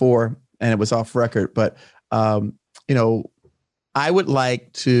about before, and it was off record, but I would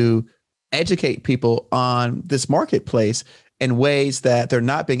like to educate people on this marketplace in ways that they're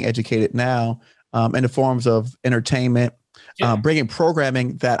not being educated now, in the forms of entertainment, bringing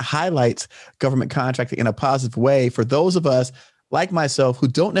programming that highlights government contracting in a positive way for those of us like myself who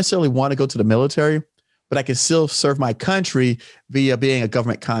don't necessarily want to go to the military, but I can still serve my country via being a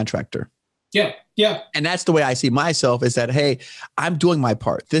government contractor. Yeah. And that's the way I see myself, is that, hey, I'm doing my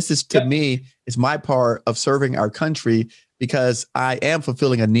part. This is, to me, is my part of serving our country, because I am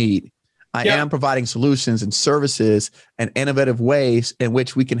fulfilling a need. I am providing solutions and services and innovative ways in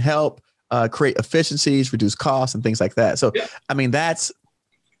which we can help create efficiencies, reduce costs, and things like that. So, I mean,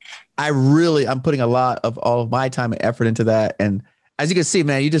 I'm putting a lot of all of my time and effort into that. And as you can see,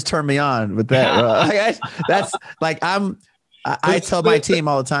 man, you just turned me on with that. That's like, I tell my team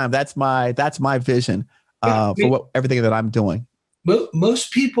all the time, that's my vision for everything that I'm doing.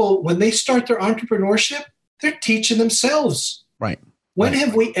 Most people, when they start their entrepreneurship, they're teaching themselves. Right. When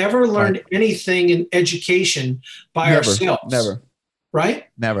have we ever learned anything in education by ourselves? Never. Right?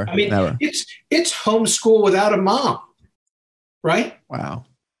 Never. I mean, never. It's homeschool without a mom. Right? Wow.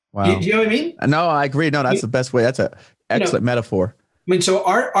 You know what I mean? No, I agree. No, that's the best way. That's an excellent metaphor. I mean, so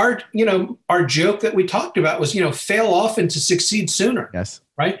our joke that we talked about was, fail often to succeed sooner. Yes.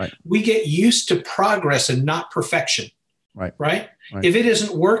 Right? We get used to progress and not perfection. Right? If it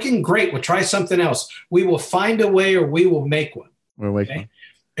isn't working, great. We'll try something else. We will find a way, or we will make one. Okay?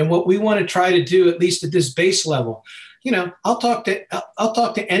 And what we want to try to do, at least at this base level, I'll talk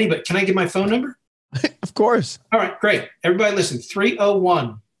to anybody. Can I give my phone number? Of course. All right, great. Everybody listen,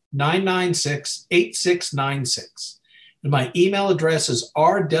 301-996-8696. And my email address is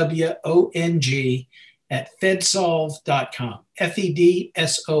rwong@fedsolve.com,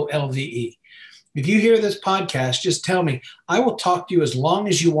 FEDSOLVE. If you hear this podcast, just tell me. I will talk to you as long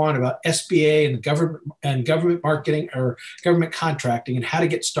as you want about SBA and government marketing or government contracting and how to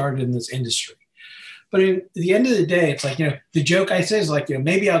get started in this industry. But at the end of the day, it's like, the joke I say is like,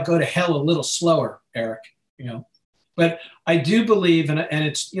 maybe I'll go to hell a little slower, Eric, But I do believe, and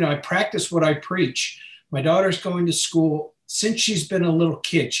it's, I practice what I preach. My daughter's going to school since she's been a little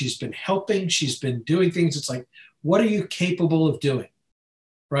kid. She's been helping, she's been doing things. It's like, what are you capable of doing?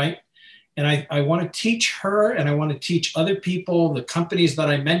 Right? And I want to teach her, and I want to teach other people, the companies that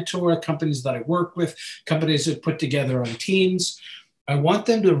I mentor, companies that I work with, companies that put together on teams. I want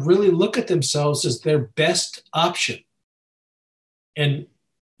them to really look at themselves as their best option. And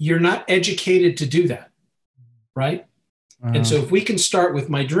you're not educated to do that, right? And so if we can start with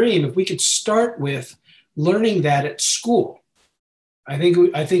my dream, if we could start with learning that at school, I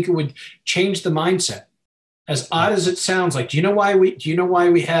think it would change the mindset. As odd as it sounds, like, do you know why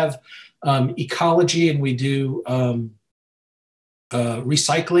we have ecology and we do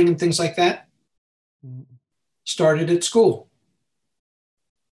recycling and things like that? Started at school.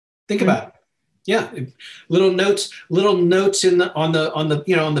 Think about it. Yeah, little notes on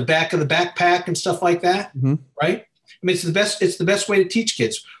the back of the backpack and stuff like that, right? I mean, it's the best way to teach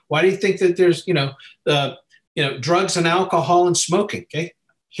kids. Why do you think that there's drugs and alcohol and smoking? Okay,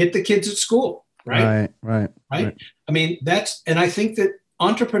 hit the kids at school, right? Right. I mean, and I think that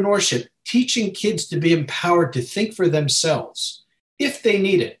entrepreneurship, teaching kids to be empowered to think for themselves, if they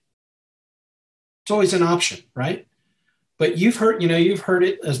need it, it's always an option, right? But you've heard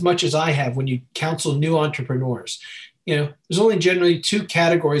it as much as I have when you counsel new entrepreneurs. There's only generally two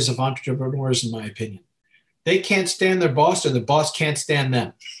categories of entrepreneurs, in my opinion. They can't stand their boss, or the boss can't stand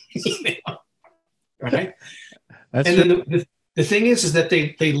them. Right? That's and true. Then the thing is that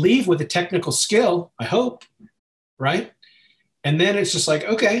they leave with a technical skill, I hope, right? And then it's just like,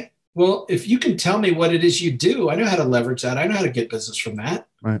 okay, well, if you can tell me what it is you do, I know how to leverage that. I know how to get business from that.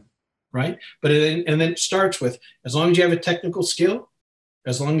 Right. But then it starts with, as long as you have a technical skill,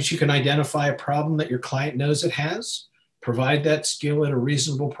 as long as you can identify a problem that your client knows it has, provide that skill at a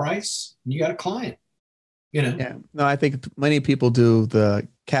reasonable price, you got a client. Yeah. No, I think many people do the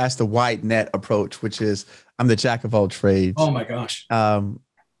cast a wide net approach, which is, I'm the jack of all trades. Oh my gosh. And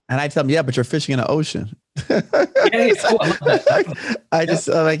I tell them, yeah, but you're fishing in an ocean. Yeah. Oh, I love that. I just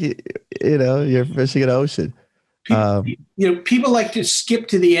like, you're fishing in an ocean. People like to skip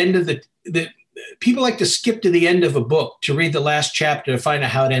to the end of people like to skip to the end of a book to read the last chapter to find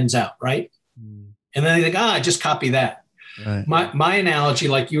out how it ends out, right? And then they think, just copy that. Right. My analogy,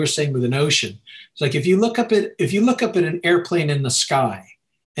 like you were saying with an ocean, it's like if you look up at an airplane in the sky,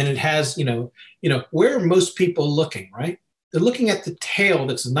 and it has, where are most people looking, right? They're looking at the tail.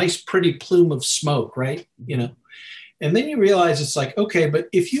 That's a nice, pretty plume of smoke, right? And then you realize it's like, okay, but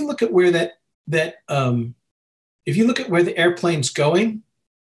if you look at where if you look at where the airplane's going,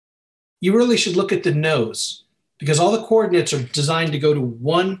 you really should look at the nose, because all the coordinates are designed to go to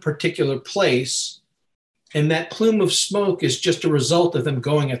one particular place. And that plume of smoke is just a result of them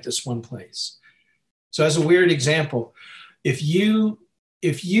going at this one place. So as a weird example, if you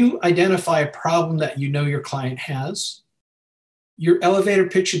identify a problem that your client has, your elevator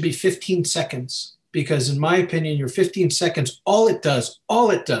pitch should be 15 seconds, because in my opinion, your 15 seconds, all it does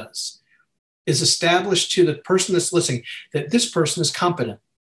is establish to the person that's listening that this person is competent.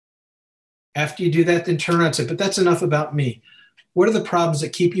 After you do that, then turn around and say, but that's enough about me. What are the problems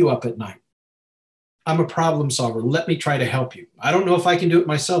that keep you up at night? I'm a problem solver. Let me try to help you. I don't know if I can do it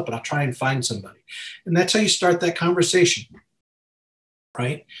myself, but I'll try and find somebody. And that's how you start that conversation,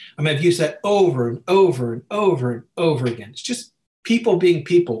 right? I mean, I've used that over and over and over and over again. It's just people being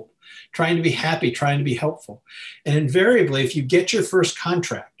people, trying to be happy, trying to be helpful. And invariably, if you get your first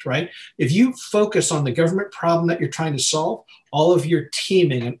contract, right, if you focus on the government problem that you're trying to solve, all of your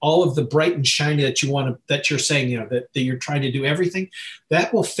teaming and all of the bright and shiny that that you're saying, that you're trying to do everything,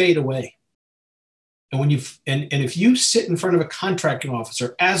 that will fade away. And when if you sit in front of a contracting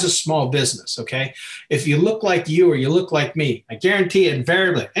officer as a small business, okay, if you look like you or you look like me, I guarantee you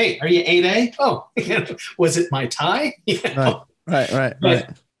invariably, hey, are you 8A? Oh, was it my tie? Right.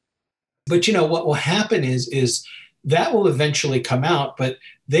 But what will happen is that will eventually come out, but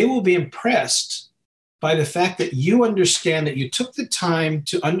they will be impressed by the fact that you understand, that you took the time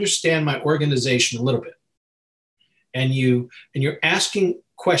to understand my organization a little bit. And you're asking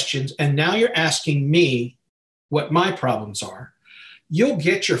questions, and now you're asking me what my problems are. You'll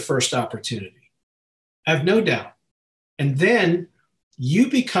get your first opportunity. I have no doubt. And then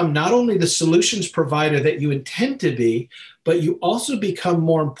you become not only the solutions provider that you intend to be, but you also become,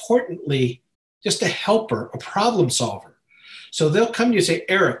 more importantly, just a helper, a problem solver. So they'll come to you and say,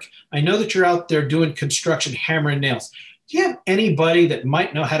 Eric, I know that you're out there doing construction, hammer and nails. Do you have anybody that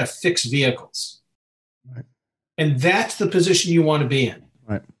might know how to fix vehicles? Right. And that's the position you want to be in.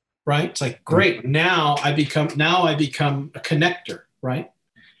 Right. It's like, great. Now I become a connector. Right.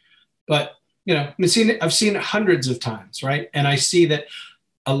 But, I've seen it hundreds of times. Right. And I see that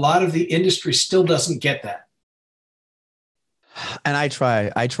a lot of the industry still doesn't get that. And I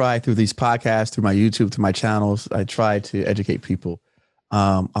try through these podcasts, through my YouTube, through my channels. I try to educate people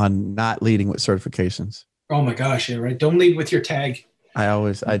on not leading with certifications. Oh my gosh, yeah, right. Don't lead with your tag.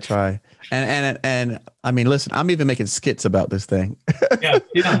 I try. And I mean, listen, I'm even making skits about this thing. Yeah,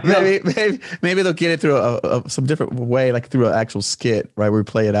 yeah, no. Maybe they'll get it through some different way, like through an actual skit, right? Where we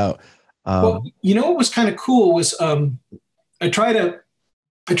play it out. Well, you know what was kind of cool was I try to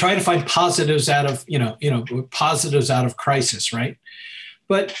find positives out of positives out of crisis, right?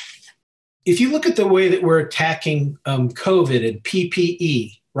 But if you look at the way that we're attacking COVID and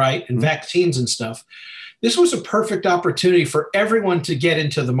PPE, right, and vaccines and stuff, this was a perfect opportunity for everyone to get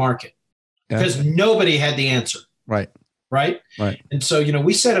into the market because nobody had the answer. Right. Right. Right. And so,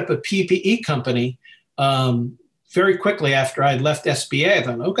 we set up a PPE company very quickly after I left SBA. I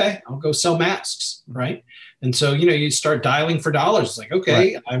thought, okay, I'll go sell masks. Right. And so, you start dialing for dollars. It's like,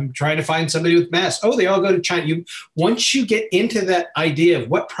 okay, right. I'm trying to find somebody with masks. Oh, they all go to China. Once you get into that idea of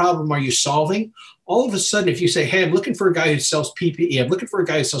what problem are you solving, all of a sudden, if you say, hey, I'm looking for a guy who sells PPE, I'm looking for a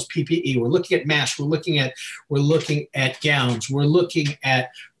guy who sells PPE, we're looking at masks, we're looking at gowns, we're looking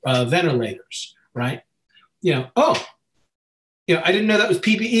at ventilators, right? I didn't know that was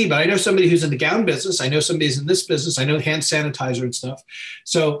PPE, but I know somebody who's in the gown business. I know somebody's in this business. I know hand sanitizer and stuff.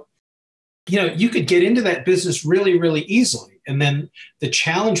 So, you could get into that business really, really easily. And then the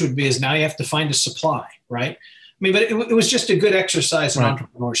challenge would be is now you have to find a supply, right? I mean, but it was just a good exercise in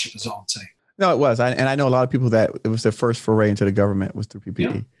entrepreneurship is all I'm saying. No, it was. And I know a lot of people that it was their first foray into the government was through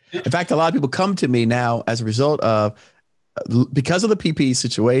PPE. Yeah. In fact, a lot of people come to me now as a result of, because of the PPE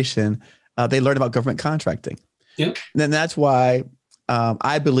situation, they learned about government contracting. Yeah. And then that's why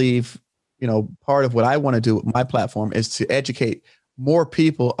I believe, part of what I want to do with my platform is to educate more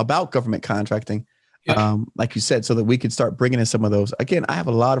people about government contracting, like you said, so that we can start bringing in some of those. Again, I have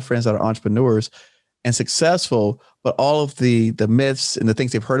a lot of friends that are entrepreneurs and successful, but all of the myths and the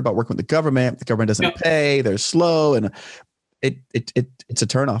things they've heard about working with the government doesn't pay, they're slow, and it's a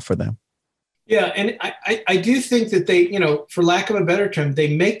turnoff for them. Yeah, and I do think that they, for lack of a better term,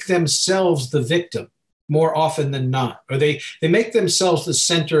 they make themselves the victim more often than not, or they make themselves the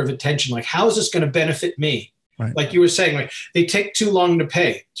center of attention. Like, how is this going to benefit me? Right. Like you were saying, like they take too long to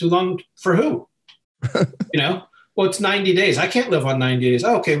pay. Too long for who? Well, it's 90 days. I can't live on 90 days.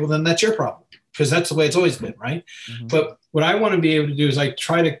 Oh, okay, well then that's your problem because that's the way it's always been, right? Mm-hmm. But what I want to be able to do is I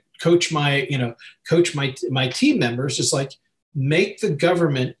try to coach my team members. Just like make the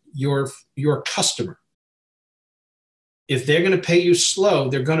government your customer. If they're going to pay you slow,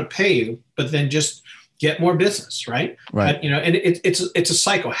 they're going to pay you, but then just get more business, right? Right. And it's a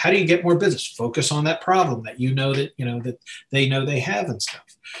cycle. How do you get more business? Focus on that problem that that they know they have and stuff.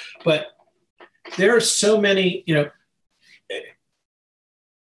 But there are so many,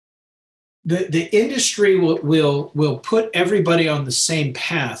 the industry will put everybody on the same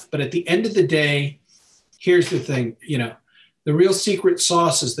path. But at the end of the day, here's the thing, the real secret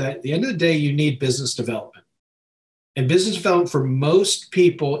sauce is that at the end of the day, you need business development. And business development for most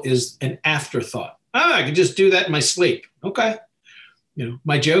people is an afterthought. I can just do that in my sleep. Okay.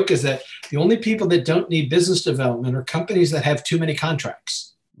 My joke is that the only people that don't need business development are companies that have too many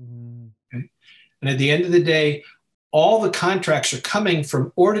contracts. Okay? And at the end of the day, all the contracts are coming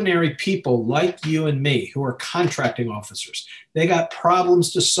from ordinary people like you and me who are contracting officers. They got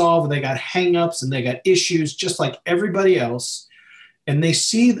problems to solve, and they got hangups, and they got issues just like everybody else. And they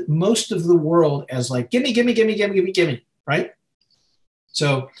see most of the world as like, gimme, right?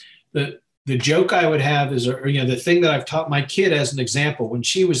 So the joke I would have is, the thing that I've taught my kid as an example, when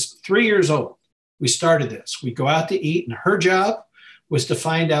she was 3 years old, we started this. We go out to eat, and her job was to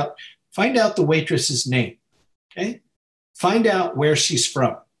find out the waitress's name. Okay. Find out where she's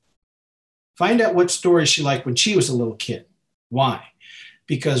from. Find out what stories she liked when she was a little kid. Why?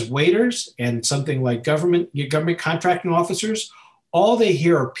 Because waiters and something like government contracting officers, all they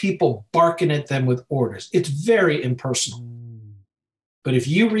hear are people barking at them with orders. It's very impersonal. But if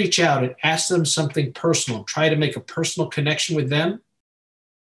you reach out and ask them something personal, try to make a personal connection with them,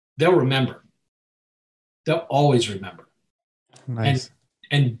 they'll remember. They'll always remember. Nice.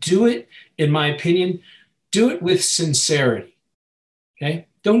 And do it, in my opinion, do it with sincerity. Okay?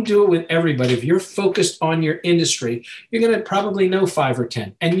 Don't do it with everybody. If you're focused on your industry, you're going to probably know 5 or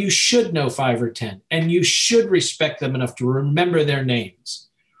 10, and you should know 5 or 10, and you should respect them enough to remember their names.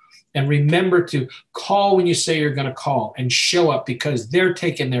 And remember to call when you say you're going to call and show up because they're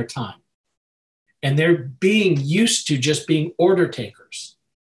taking their time. And they're being used to just being order takers,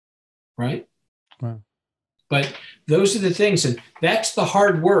 right? Wow. But those are the things, and that's the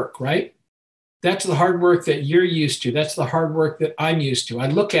hard work, right? That's the hard work that you're used to. That's the hard work that I'm used to. I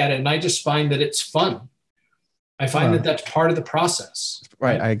look at it and I just find that it's fun. I find that that's part of the process.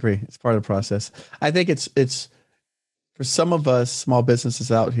 Right. I agree. It's part of the process. I think it's for some of us small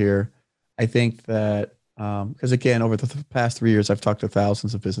businesses out here. I think that, because again, over the past 3 years, I've talked to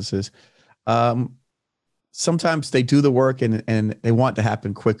thousands of businesses. Sometimes they do the work and they want to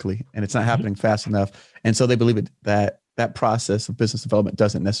happen quickly, and it's not happening fast enough. And so they believe that process of business development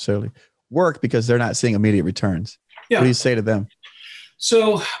doesn't necessarily work because they're not seeing immediate returns. Yeah. What do you say to them?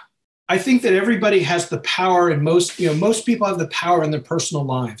 So I think that everybody has the power, and most people have the power in their personal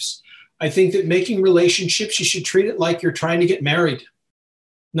lives. I think that making relationships, you should treat it like you're trying to get married,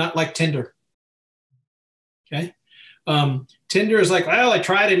 not like Tinder. Okay. Tinder is like, well, I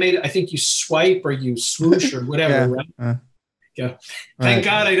tried, I think you swipe or you swoosh or whatever, right? Yeah. Thank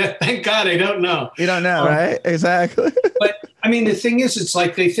God I don't know. You don't know, right? Exactly. But I mean, the thing is, it's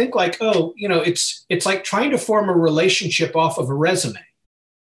like, they think like, oh, it's like trying to form a relationship off of a resume.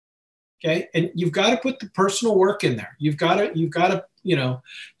 Okay. And you've got to put the personal work in there. You've got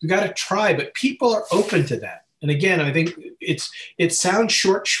to try, but people are open to that. And again, I think it sounds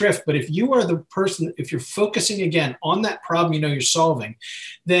short shrift, but if you are the person, if you're focusing again on that problem you're solving,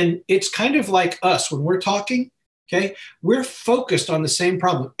 then it's kind of like us when we're talking, okay? We're focused on the same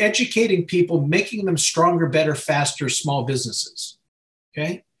problem, educating people, making them stronger, better, faster, small businesses,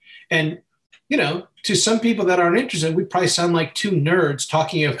 okay? And, to some people that aren't interested, we probably sound like two nerds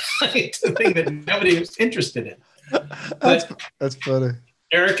talking about the thing that nobody is interested in. That's funny.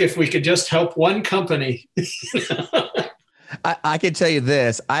 Eric, if we could just help one company. I can tell you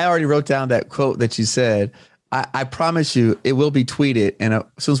this. I already wrote down that quote that you said. I promise you it will be tweeted. And as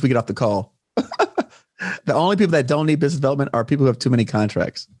soon as we get off the call, the only people that don't need business development are people who have too many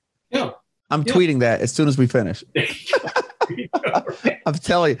contracts. Yeah. I'm tweeting that as soon as we finish. I'm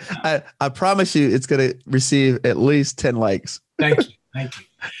telling you, I promise you it's going to receive at least 10 likes. Thank you.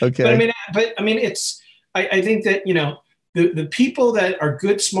 Okay. But I mean, I think that, the people that are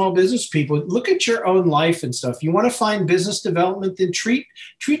good small business people, look at your own life and stuff. You want to find business development, then treat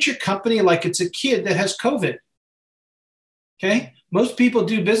your company like it's a kid that has COVID. Okay. Most people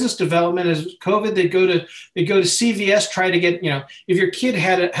do business development as COVID. They go to CVS, try to get, if your kid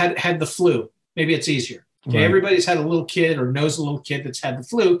had the flu, maybe it's easier. Okay. Right. Everybody's had a little kid or knows a little kid that's had the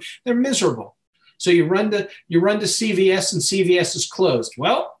flu. They're miserable. So you run to CVS and CVS is closed.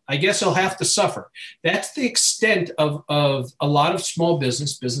 Well, I guess I'll have to suffer. That's the extent of a lot of small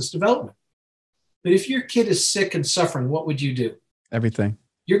business development. But if your kid is sick and suffering, what would you do? Everything.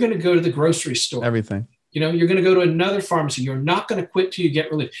 You're going to go to the grocery store. Everything. You're going to go to another pharmacy. You're not going to quit till you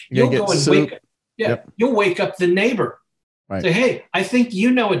get relief. You'll go and wake up. Yeah. Yep. You'll wake up the neighbor. Right. Say, hey, I think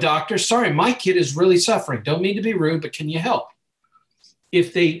you know a doctor. Sorry, my kid is really suffering. Don't mean to be rude, but can you help?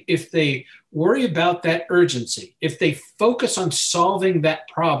 If they worry about that urgency, if they focus on solving that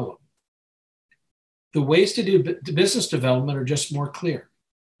problem, the ways to do business development are just more clear,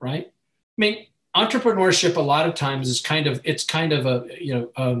 right? I mean, entrepreneurship a lot of times is kind of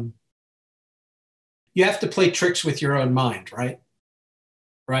you have to play tricks with your own mind, right?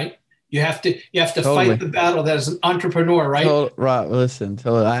 Right? You have to totally fight the battle that is an entrepreneur, right? Right. Listen,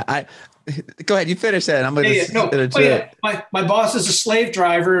 I go ahead. You finish that. I'm going to. My boss is a slave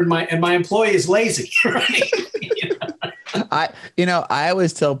driver, and my employee is lazy. Right? I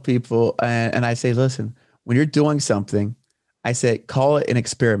always tell people, and I say, listen, when you're doing something, I say, call it an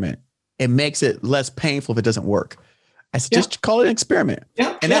experiment. It makes it less painful if it doesn't work. I said, just call it an experiment.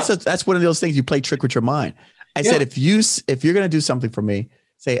 Yeah. And that's one of those things you play trick with your mind. I said, if you're going to do something for me,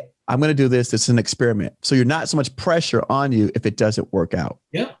 say, I'm going to do this. This is an experiment. So you're not so much pressure on you if it doesn't work out.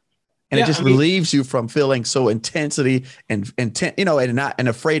 Yeah. And it just relieves you from feeling so intensity and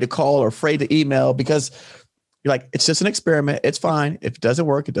afraid to call or afraid to email, because you're like, it's just an experiment. It's fine. If it doesn't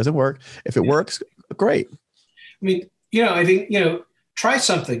work, it doesn't work. If it works, great. I mean, I think, try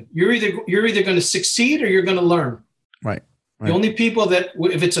something. You're either going to succeed or you're going to learn. Right. The only people that,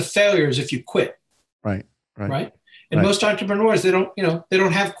 if it's a failure, is if you quit. Right. And most entrepreneurs, they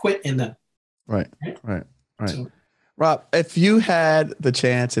don't have quit in them. Right. So, Rob, if you had the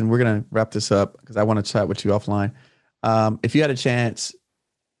chance, and we're going to wrap this up because I want to chat with you offline. If you had a chance,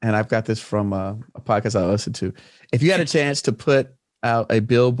 and I've got this from a podcast I listened to, if you had a chance to put out a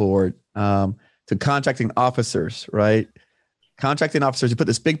billboard to contracting officers, right? Contracting officers, you put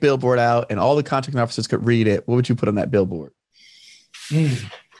this big billboard out and all the contracting officers could read it. What would you put on that billboard?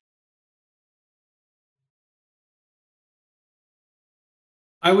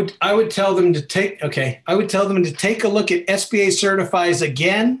 I would tell them to take a look at SBA Certifies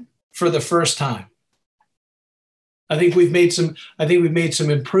again for the first time. I think we've made some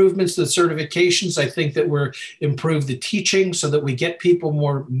improvements to the certifications. I think that we're improved the teaching so that we get people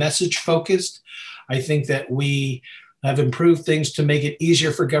more message focused. I think that we have improved things to make it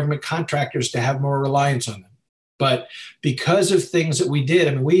easier for government contractors to have more reliance on them. But because of things that we did,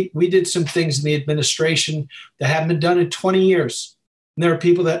 I mean, we did some things in the administration that haven't been done in 20 years. And there are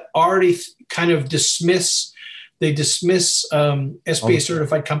people that already kind of dismiss SBA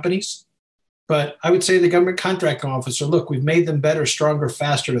certified companies. But I would say the government contracting officer, look, we've made them better, stronger,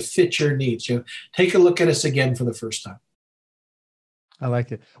 faster to fit your needs. Take a look at us again for the first time. I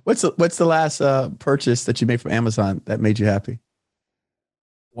like it. What's the last purchase that you made from Amazon that made you happy?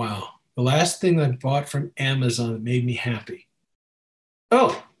 Wow. The last thing I bought from Amazon that made me happy.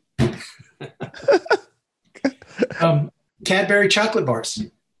 Oh, Cadbury chocolate bars.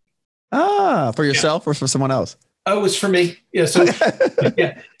 Ah, for yourself or for someone else? Oh, it was for me. Yeah. So,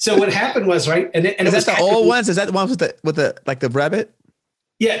 yeah. So what happened was, right. And is that the old ones? Is that the ones with the like the rabbit?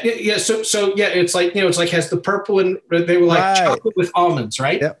 Yeah. Yeah. So yeah, it's like, it's like has the purple and they were like chocolate with almonds,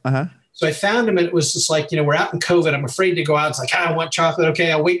 right? Yep. Uh-huh. So I found them and it was just like, we're out in COVID. I'm afraid to go out. It's like, I want chocolate.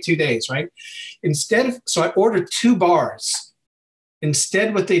 Okay. I'll wait 2 days. Right. So I ordered 2 bars.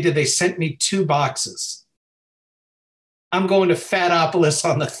 Instead, what they did, they sent me 2 boxes. I'm going to Fatopolis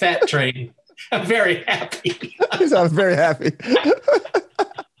on the fat train. I'm very happy. I'm very happy.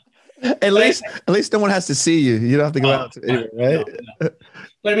 At least no one has to see you. You don't have to go out anywhere, right? No.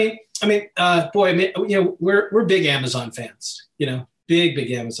 But we're big Amazon fans.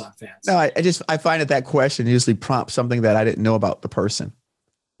 Big Amazon fans. No, I find that question usually prompts something that I didn't know about the person.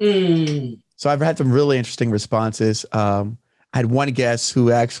 So I've had some really interesting responses. I had one guest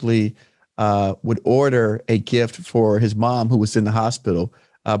who actually would order a gift for his mom who was in the hospital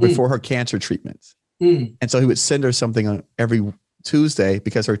before her cancer treatments. And so he would send her something on every Tuesday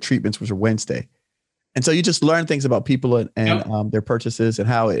because her treatments was a Wednesday. And so you just learn things about people and their purchases and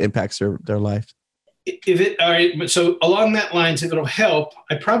how it impacts their life. All right. So along that lines, if it'll help,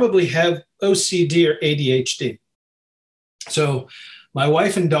 I probably have OCD or ADHD. So my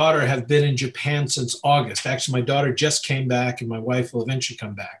wife and daughter have been in Japan since August. Actually, my daughter just came back and my wife will eventually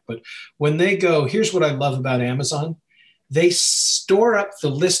come back. But when they go, here's what I love about Amazon. They store up the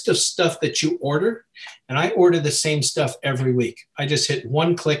list of stuff that you order, and I order the same stuff every week. I just hit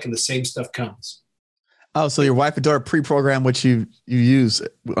 1 click and the same stuff comes. Oh, so your wife and daughter pre-program what you use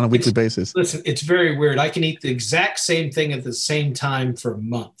on a weekly basis. Listen, it's very weird. I can eat the exact same thing at the same time for a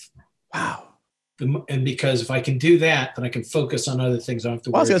month. Wow. And because if I can do that, then I can focus on other things. I don't have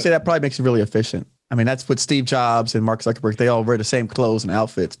to worry. I was going to say that probably makes you really efficient. I mean, that's what Steve Jobs and Mark Zuckerberg, they all wear the same clothes and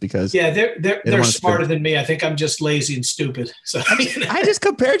outfits because they're smarter than me. I think I'm just lazy and stupid. So I just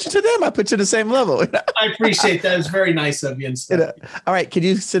compared you to them. I put you in the same level. I appreciate that. It's very nice of you. And stuff. All right. Can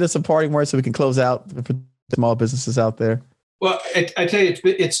you send us some parting words so we can close out for small businesses out there? Well, I tell you,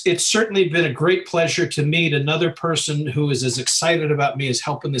 it's certainly been a great pleasure to meet another person who is as excited about me as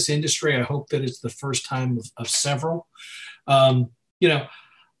helping this industry. I hope that it's the first time of several.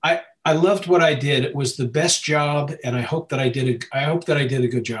 I loved what I did. It was the best job, and I hope that I did a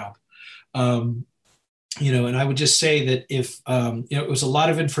good job. And I would just say that if, it was a lot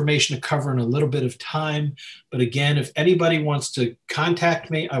of information to cover in a little bit of time. But again, if anybody wants to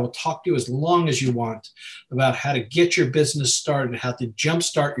contact me, I will talk to you as long as you want about how to get your business started, how to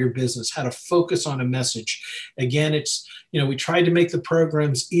jumpstart your business, how to focus on a message. Again, it's, we tried to make the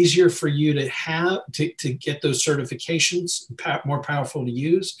programs easier for you to have, to get those certifications, more powerful to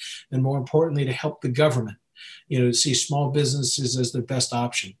use, and more importantly, to help the government. To see small businesses as their best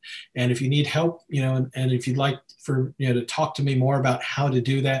option. And if you need help, and if you'd like to talk to me more about how to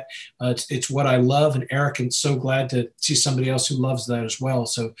do that, it's what I love. And Eric, I'm so glad to see somebody else who loves that as well.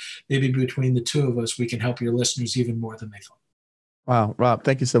 So maybe between the two of us, we can help your listeners even more than they thought. Wow, Rob,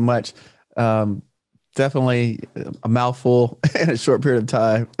 thank you so much. Definitely a mouthful in a short period of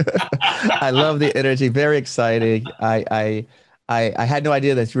time. I love the energy. Very exciting. I had no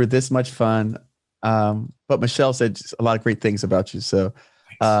idea that you were this much fun. But Michelle said a lot of great things about you. So,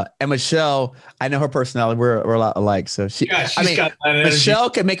 and Michelle, I know her personality. We're a lot alike. So Michelle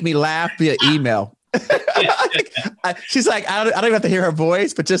can make me laugh via email. She's like, I don't even have to hear her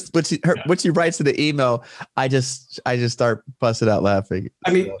voice, but just what she writes in the email, I just start busting out laughing.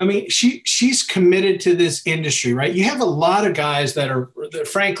 She's committed to this industry, right? You have a lot of guys that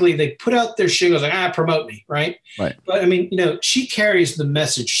frankly, they put out their shingles like, promote me, right? Right. But she carries the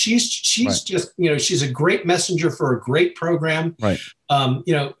message. She's right. Just, she's a great messenger for a great program. Right.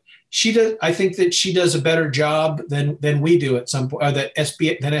 She does. I think that she does a better job than we do at some point, or that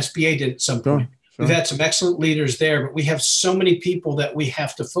SBA did at some point. Sure. We've had some excellent leaders there, but we have so many people that we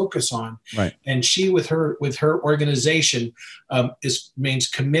have to focus on. Right. And she, with her organization, remains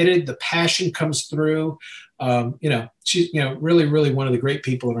committed. The passion comes through. She's really, really one of the great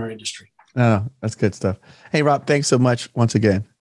people in our industry. No, no, that's good stuff. Hey, Rob, thanks so much once again.